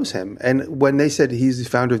knows him. And when they said he's the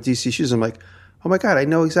founder of DC Shoes, I'm like, oh, my God, I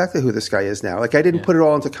know exactly who this guy is now. Like, I didn't put it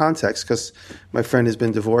all into context because my friend has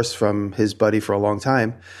been divorced from his buddy for a long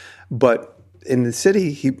time. But in the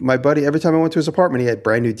city, my buddy, every time I went to his apartment, he had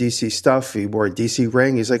brand new DC stuff. He wore a DC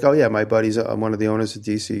ring. He's like, oh, yeah, my buddy's one of the owners of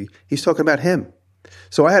DC. He's talking about him.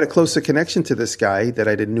 So I had a closer connection to this guy that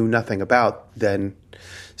I knew nothing about then.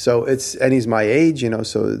 So and he's my age, you know,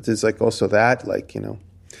 so there's like also that, like, you know,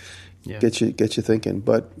 get you thinking.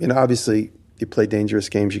 But, you know, obviously you play dangerous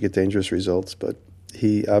games, you get dangerous results. But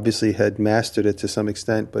he obviously had mastered it to some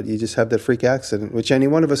extent. But you just have that freak accident, which any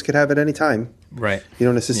one of us could have at any time. Right. You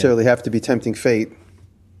don't necessarily have to be tempting fate,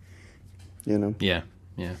 you know. Yeah,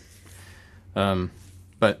 yeah.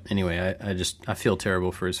 But anyway, I feel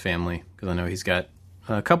terrible for his family because I know he's got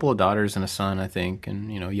a couple of daughters and a son, I think,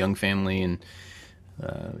 and, you know, young family, and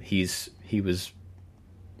he was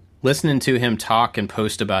listening to him talk and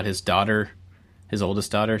post about his daughter, his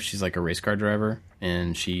oldest daughter. She's like a race car driver,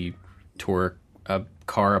 and she tore a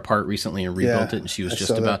car apart recently and rebuilt it, and she was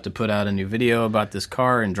just about to put out a new video about this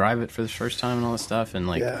car and drive it for the first time and all this stuff, and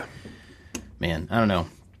like, man, I don't know.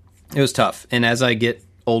 It was tough. And as I get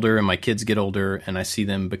older and my kids get older and I see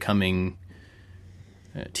them becoming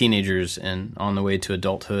teenagers and on the way to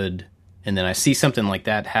adulthood, and then I see something like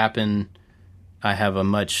that happen, I have a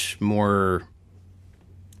much more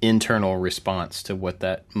internal response to what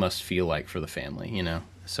that must feel like for the family, you know?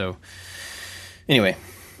 So anyway,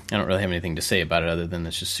 I don't really have anything to say about it other than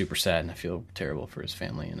it's just super sad, and I feel terrible for his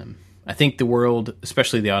family. And I think the world,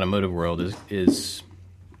 especially the automotive world, is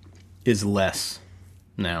less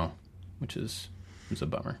now, which is a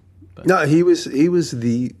bummer. But. No, he was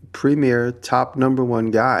the premier top number one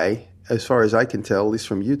guy, as far as I can tell, at least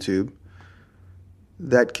from YouTube,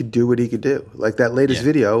 that could do what he could do. Like that latest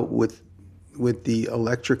video with the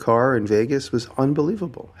electric car in Vegas was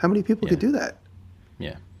unbelievable. How many people could do that?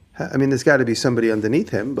 Yeah. I mean, there's got to be somebody underneath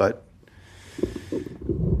him, but,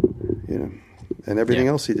 you know, and everything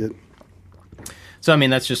else he did. So, I mean,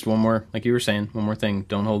 that's just one more, like you were saying, one more thing.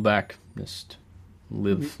 Don't hold back. Just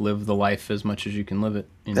live the life as much as you can live it.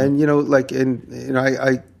 You know? And, you know, like,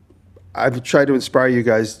 I've tried to inspire you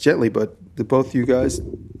guys gently, but both you guys,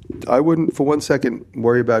 I wouldn't for 1 second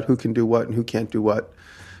worry about who can do what and who can't do what.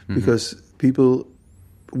 Because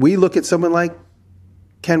we look at someone like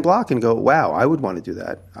Ken Block and go, wow, I would want to do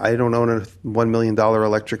that. I don't own a $1 million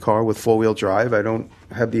electric car with four-wheel drive. I don't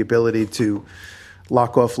have the ability to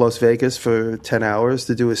lock off Las Vegas for 10 hours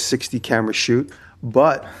to do a 60-camera shoot.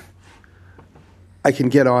 But I can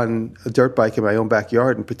get on a dirt bike in my own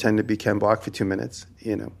backyard and pretend to be Ken Block for 2 minutes,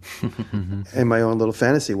 you know, in my own little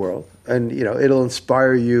fantasy world. And, you know, it'll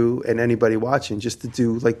inspire you and anybody watching just to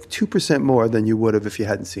do like 2% more than you would have if you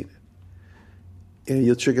hadn't seen it. You know,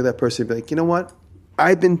 you'll trigger that person and be like, you know what?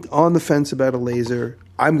 I've been on the fence about a laser.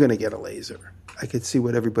 I'm going to get a laser. I could see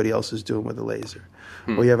what everybody else is doing with a laser.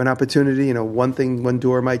 Or you have an opportunity, one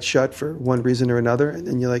door might shut for one reason or another, and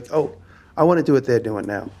then you're like, oh, I want to do what they're doing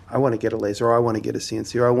now. I want to get a laser, or I want to get a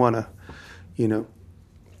CNC, or I want to,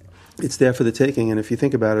 it's there for the taking. And if you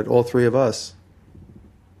think about it, all three of us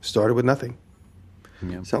started with nothing.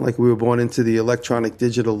 Yeah. It's not like we were born into the electronic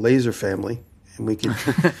digital laser family. And we can,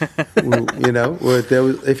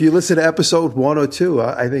 if you listen to episode 102,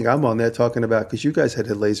 I think I'm on there talking about, because you guys had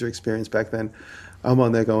laser experience back then. I'm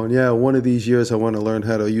on there going, yeah, one of these years I want to learn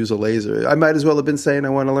how to use a laser. I might as well have been saying I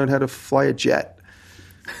want to learn how to fly a jet.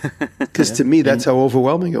 Because to me, that's how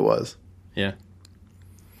overwhelming it was. Yeah.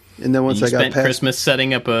 And then once you I got spent past Christmas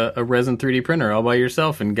setting up a resin 3D printer all by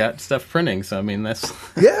yourself and got stuff printing. So, I mean, that's...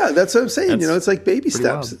 Yeah, that's what I'm saying. It's like baby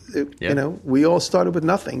steps. We all started with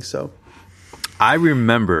nothing, so... I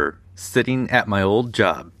remember sitting at my old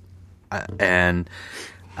job, and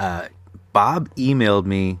Bob emailed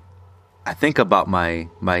me, I think about my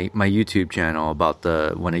YouTube channel, about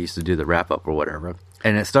when I used to do the wrap up or whatever,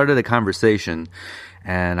 and it started a conversation,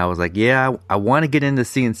 and I was like, yeah, I want to get into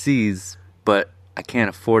CNCs, but I can't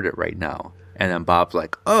afford it right now. And then Bob's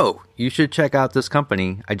like, oh, you should check out this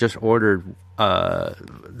company. I just ordered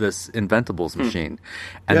this Inventables machine,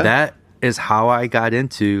 and that is how I got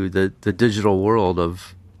into the digital world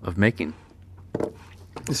of making.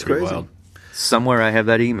 It's crazy. Wild. Somewhere I have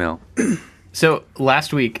that email. So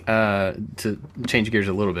last week, to change gears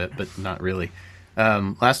a little bit, but not really.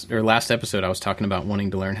 Last episode, I was talking about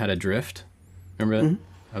wanting to learn how to drift. Remember that?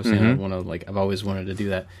 I was saying I've always wanted to do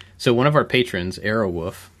that. So one of our patrons,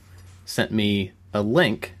 Arrowwolf, sent me a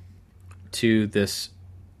link to this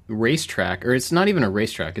racetrack, or it's not even a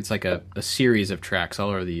racetrack. It's like a series of tracks all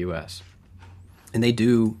over the U.S. And they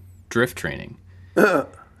do drift training.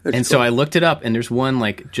 And so I looked it up, and there's one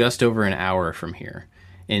like just over an hour from here.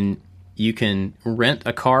 And you can rent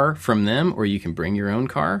a car from them, or you can bring your own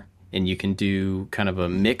car. And you can do kind of a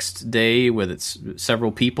mixed day with it's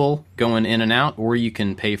several people going in and out, or you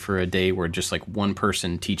can pay for a day where just like one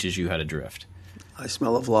person teaches you how to drift. I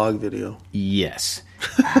smell a vlog video. Yes.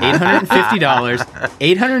 $850.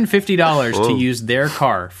 $850 to use their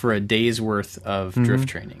car for a day's worth of drift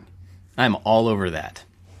training. I'm all over that.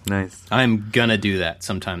 Nice. I'm gonna do that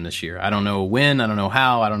sometime this year. I don't know when, I don't know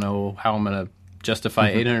how, I don't know how I'm gonna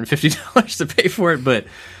justify $850 to pay for it, but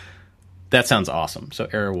that sounds awesome. So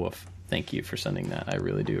Arrowwolf, thank you for sending that. I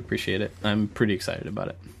really do appreciate it. I'm pretty excited about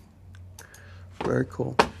it. Very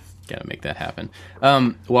cool. Gotta make that happen.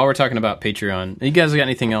 While we're talking about Patreon, you guys got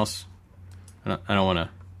anything else? I don't want to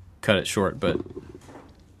cut it short, but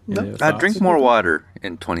drink more water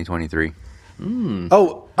in 2023.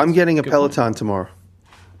 Oh, I'm getting a Peloton tomorrow.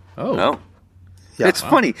 Oh, no. Yeah. It's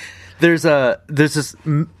funny. There's this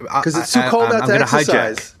because it's too cold out to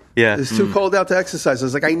exercise. Hijack. Yeah, it's too cold out to exercise. I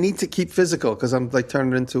was like, I need to keep physical because I'm like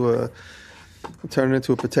turning into a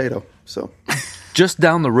potato. So just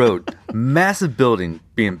down the road, massive building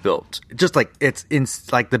being built. Just like it's in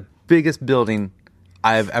like the biggest building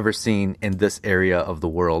I've ever seen in this area of the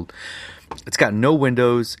world. It's got no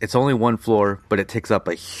windows. It's only one floor, but it takes up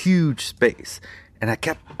a huge space. And I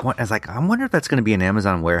was like, I wonder if that's going to be an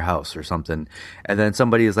Amazon warehouse or something. And then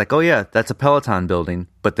somebody is like, oh yeah, that's a Peloton building,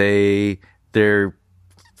 but they're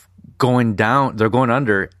going down, they're going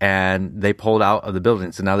under, and they pulled out of the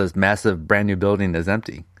building. So now this massive brand new building is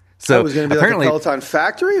empty. So it was going to be apparently, like a Peloton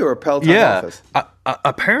factory or a Peloton office?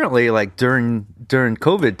 Apparently, like during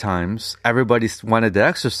COVID times, everybody wanted to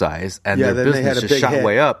exercise, and their business just shot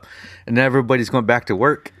way up, and then everybody's going back to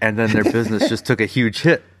work, and then their business just took a huge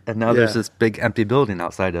hit, and now there's this big empty building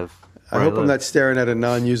outside of. I hope I'm not staring at a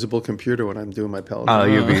non-usable computer when I'm doing my Peloton. Oh,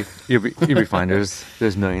 you'll be fine.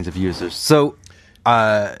 There's millions of users. So.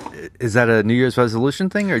 Is that a New Year's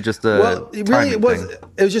resolution thing or just a it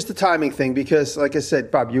was just a timing thing because, like I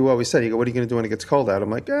said, Bob, you always said, what are you going to do when it gets cold out?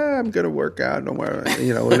 I'm like, I'm going to work out. Don't worry.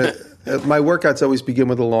 My workouts always begin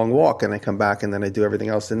with a long walk, and I come back, and then I do everything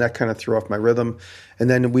else, and that kind of threw off my rhythm. And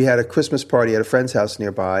then we had a Christmas party at a friend's house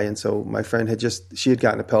nearby, and so my friend had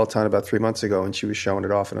gotten a Peloton about 3 months ago, and she was showing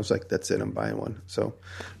it off, and I was like, that's it, I'm buying one. So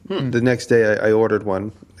the next day I ordered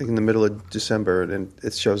one, I think in the middle of December, and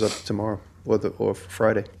it shows up tomorrow. Or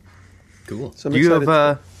Friday. Cool. So you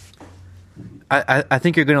have. I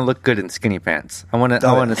think you're going to look good in skinny pants. I want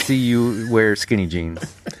to see you wear skinny jeans.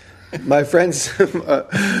 My friends,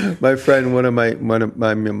 my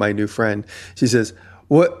new friend. She says,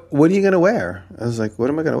 "What are you going to wear?" I was like, "What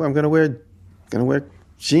am I going to wear? I'm going to wear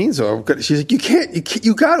jeans or she's like,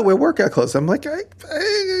 you got to wear workout clothes. I'm like, I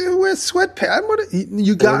wear sweatpants.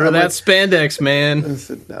 You got Order that spandex, man. I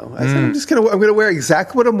said, no. I said, I'm going to wear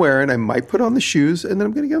exactly what I'm wearing. I might put on the shoes and then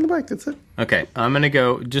I'm going to get on the bike. That's it. Okay. I'm going to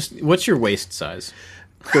go what's your waist size?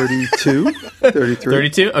 32, 33.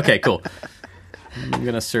 32? Okay, cool. I'm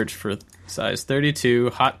going to search for size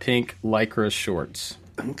 32 hot pink Lycra shorts.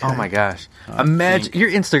 Okay. Oh my gosh. Imagine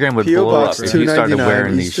your Instagram would P.O. blow Box up if you started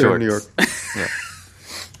wearing these Eastern, shorts. New York.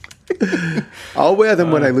 I'll wear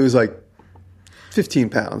them when I lose like 15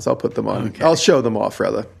 pounds. I'll put them on. Okay. I'll show them off,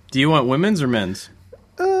 rather. Do you want women's or men's?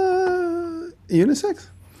 Unisex.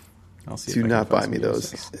 I'll see. Do not buy me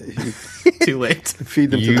those. Too late.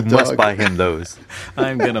 Feed them to the dog. You must buy him those.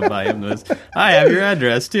 I'm going to buy him those. I have your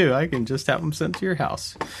address, too. I can just have them sent to your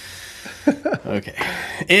house. Okay.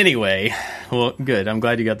 Anyway, well, good. I'm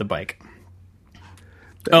glad you got the bike.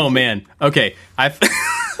 Oh, man. Okay. I've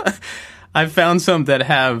found some that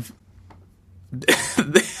have...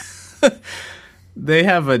 They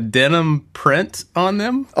have a denim print on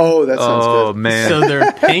them. Oh, that sounds good. Oh, man. So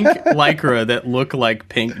they're pink Lycra that look like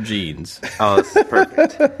pink jeans. Oh, this is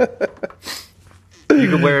perfect. You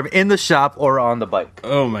can wear them in the shop or on the bike.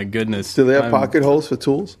 Oh, my goodness. Do they have pocket holes for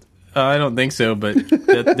tools? I don't think so, but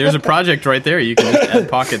there's a project right there. You can just add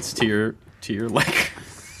pockets to your like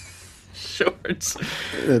shorts.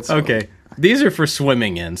 That's okay. Fun. These are for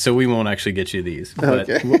swimming in, so we won't actually get you these. But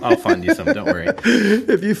I'll find you some. Don't worry.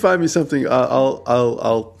 If you find me something,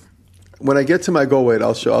 I'll when I get to my goal weight,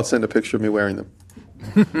 I'll send a picture of me wearing them.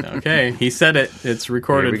 Okay, he said it. It's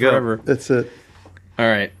recorded forever. That's it. All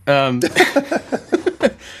right.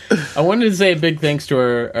 I wanted to say a big thanks to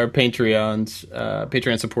our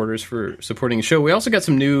Patreon supporters for supporting the show. We also got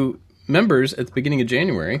some new members at the beginning of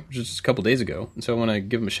January, which was just a couple days ago, and so I want to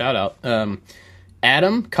give them a shout out.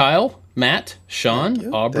 Adam, Kyle, Matt,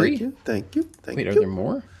 Sean, Aubrey. Thank you. Wait, are there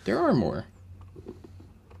more? There are more.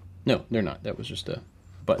 No, they're not. That was just a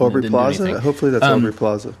button. Aubrey Plaza? Hopefully that's Aubrey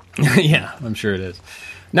Plaza. Yeah, I'm sure it is.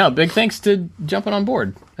 No, big thanks to jumping on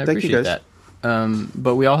board. I appreciate that.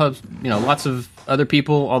 But we all have, lots of other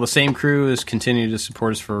people. All the same crew has continued to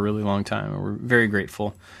support us for a really long time, and we're very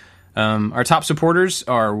grateful. Our top supporters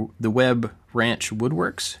are the Webb Ranch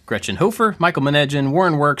Woodworks, Gretchen Hofer, Michael Menedjan,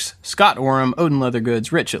 Warren Works, Scott Oram, Odin Leather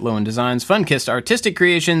Goods, Rich at Lowen Designs, Funkist Artistic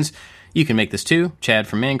Creations. You can make this too. Chad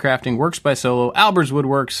from Mancrafting, Works by Solo, Albers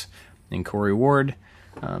Woodworks, and Corey Ward.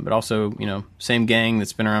 But also, same gang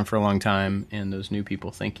that's been around for a long time, and those new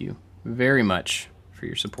people. Thank you very much for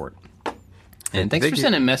your support. And thanks for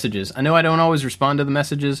sending messages. I know I don't always respond to the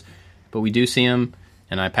messages, but we do see them,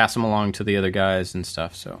 and I pass them along to the other guys and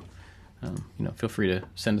stuff. So, feel free to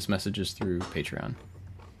send us messages through Patreon.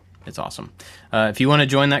 It's awesome. If you want to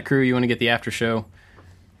join that crew, you want to get the after show,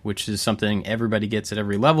 which is something everybody gets at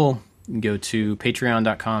every level, go to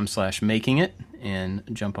patreon.com/makingit and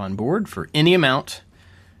jump on board for any amount.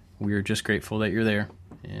 We're just grateful that you're there.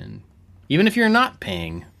 And even if you're not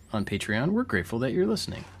paying on Patreon, we're grateful that you're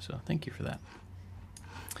listening. So thank you for that.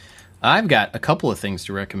 I've got a couple of things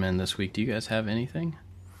to recommend this week. Do you guys have anything?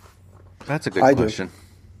 That's a good question.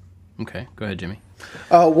 Okay, go ahead, Jimmy.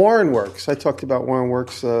 Warren Works. I talked about Warren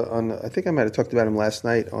Works I think I might have talked about him last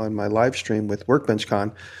night on my live stream with Workbench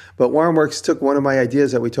Con. But Warren Works took one of my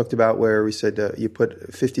ideas that we talked about where we said you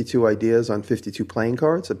put 52 ideas on 52 playing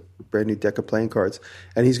cards, a brand new deck of playing cards,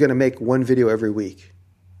 and he's going to make one video every week.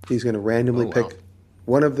 He's going to randomly pick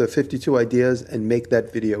one of the 52 ideas and make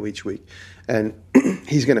that video each week. And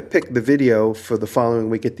he's going to pick the video for the following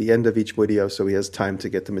week at the end of each video so he has time to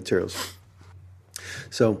get the materials.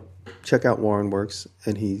 So check out Warren Works,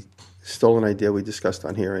 and he stole an idea we discussed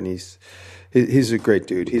on here, and he's a great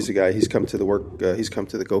dude. He's a guy. He's come to the he's come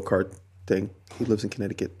to the go-kart thing. He lives in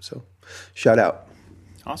Connecticut, so shout out.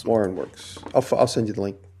 Awesome. Warren Works. I'll send you the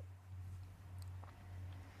link.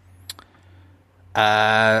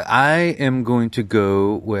 I am going to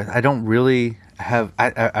go with. I don't really have.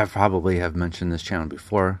 I probably have mentioned this channel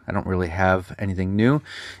before. I don't really have anything new.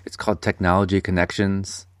 It's called Technology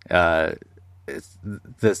Connections. It's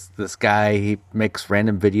this guy. He makes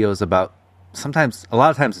random videos about. A lot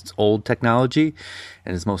of times it's old technology,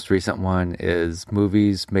 and his most recent one is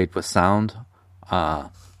movies made with sound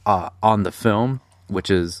on the film,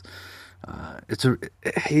 which is I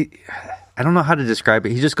don't know how to describe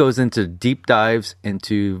it. He just goes into deep dives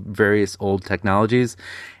into various old technologies,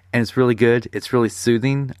 and it's really good. It's really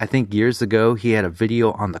soothing. I think years ago he had a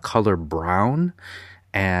video on the color brown,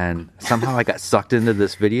 and somehow I got sucked into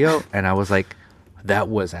this video, and I was like, that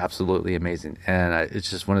was absolutely amazing. And it's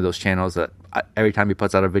just one of those channels that every time he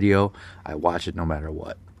puts out a video, I watch it no matter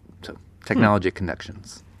what. So, Technology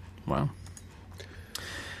Connections. Wow.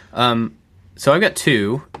 So I've got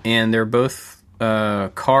two, and they're both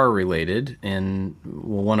car related, and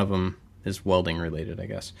well, one of them is welding related, I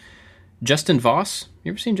guess. Justin Voss.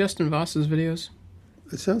 You ever seen Justin Voss's videos?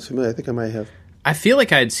 It sounds familiar. I think I might have. I feel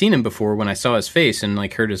like I had seen him before when I saw his face and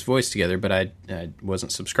like heard his voice together, but I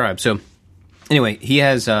wasn't subscribed. So anyway, he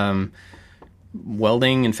has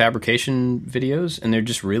welding and fabrication videos, and they're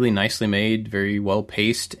just really nicely made, very well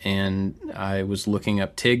paced. And I was looking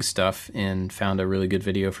up TIG stuff and found a really good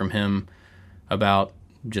video from him about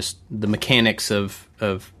just the mechanics of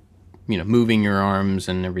moving your arms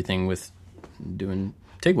and everything with doing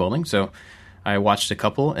TIG welding. So I watched a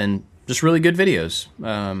couple and just really good videos.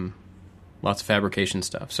 Lots of fabrication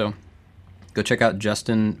stuff. So go check out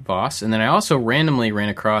Justin Voss. And then I also randomly ran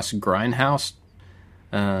across Grindhouse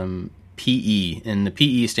PE, and the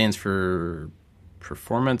PE stands for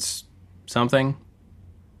performance something.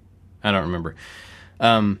 I don't remember.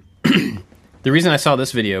 The reason I saw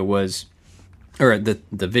this video was, or the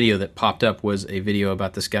video that popped up was a video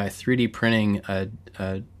about this guy 3D printing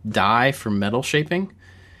a die for metal shaping.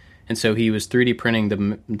 And so he was 3D printing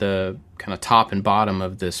the kind of top and bottom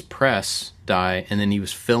of this press die, and then he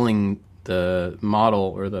was filling the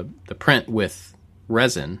model or the print with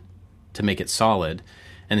resin to make it solid.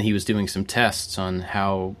 And then he was doing some tests on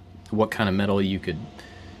what kind of metal you could,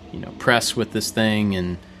 press with this thing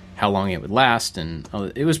and how long it would last. And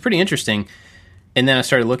it was pretty interesting. And then I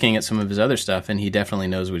started looking at some of his other stuff, and he definitely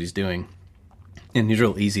knows what he's doing. And he's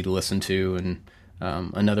real easy to listen to. And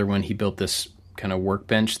another one, he built this kind of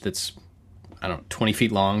workbench that's, 20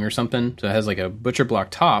 feet long or something. So it has like a butcher block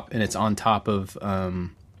top, and it's on top of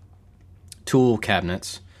tool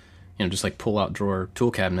cabinets, just like pull-out drawer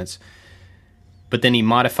tool cabinets. But then he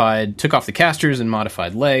took off the casters and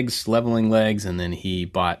modified legs, leveling legs, and then he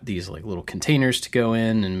bought these like little containers to go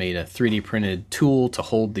in and made a 3D printed tool to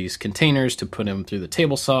hold these containers, to put them through the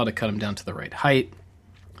table saw to cut them down to the right height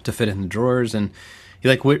to fit in the drawers. And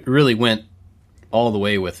he really went all the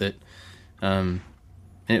way with it. And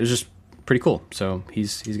it was just pretty cool. So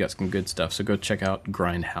he's got some good stuff. So go check out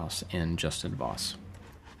Grindhouse and Justin Voss.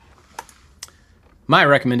 My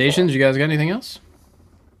recommendations. You guys got anything else?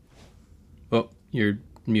 Oh, you're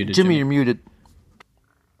muted, Jimmy. You're muted.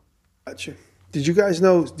 Gotcha. Did you guys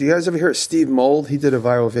know? Do you guys ever hear of Steve Mold? He did a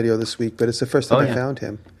viral video this week, but it's the first time I found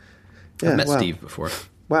him. Yeah, I met Steve before.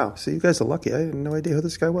 Wow. So you guys are lucky. I had no idea who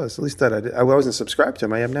this guy was. At least that I did. I wasn't subscribed to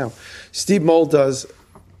him. I am now. Steve Mold does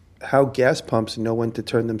how gas pumps know when to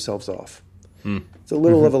turn themselves off. It's a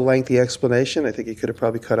little of a lengthy explanation. I think he could have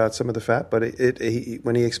probably cut out some of the fat, but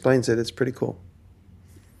when he explains it, it's pretty cool.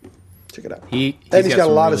 Check it out. He's got a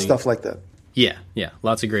lot of stuff like that. Yeah.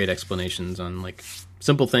 Lots of great explanations on like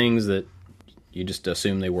simple things that you just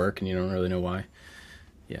assume they work and you don't really know why.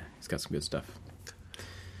 Yeah, he's got some good stuff.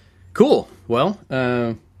 Cool. Well,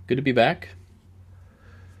 good to be back.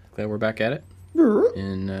 Glad we're back at it.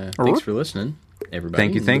 And thanks for listening,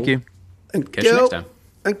 everybody. Thank you. Catch you next time.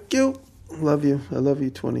 Thank you. Love you. I love you,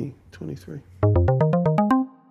 2023.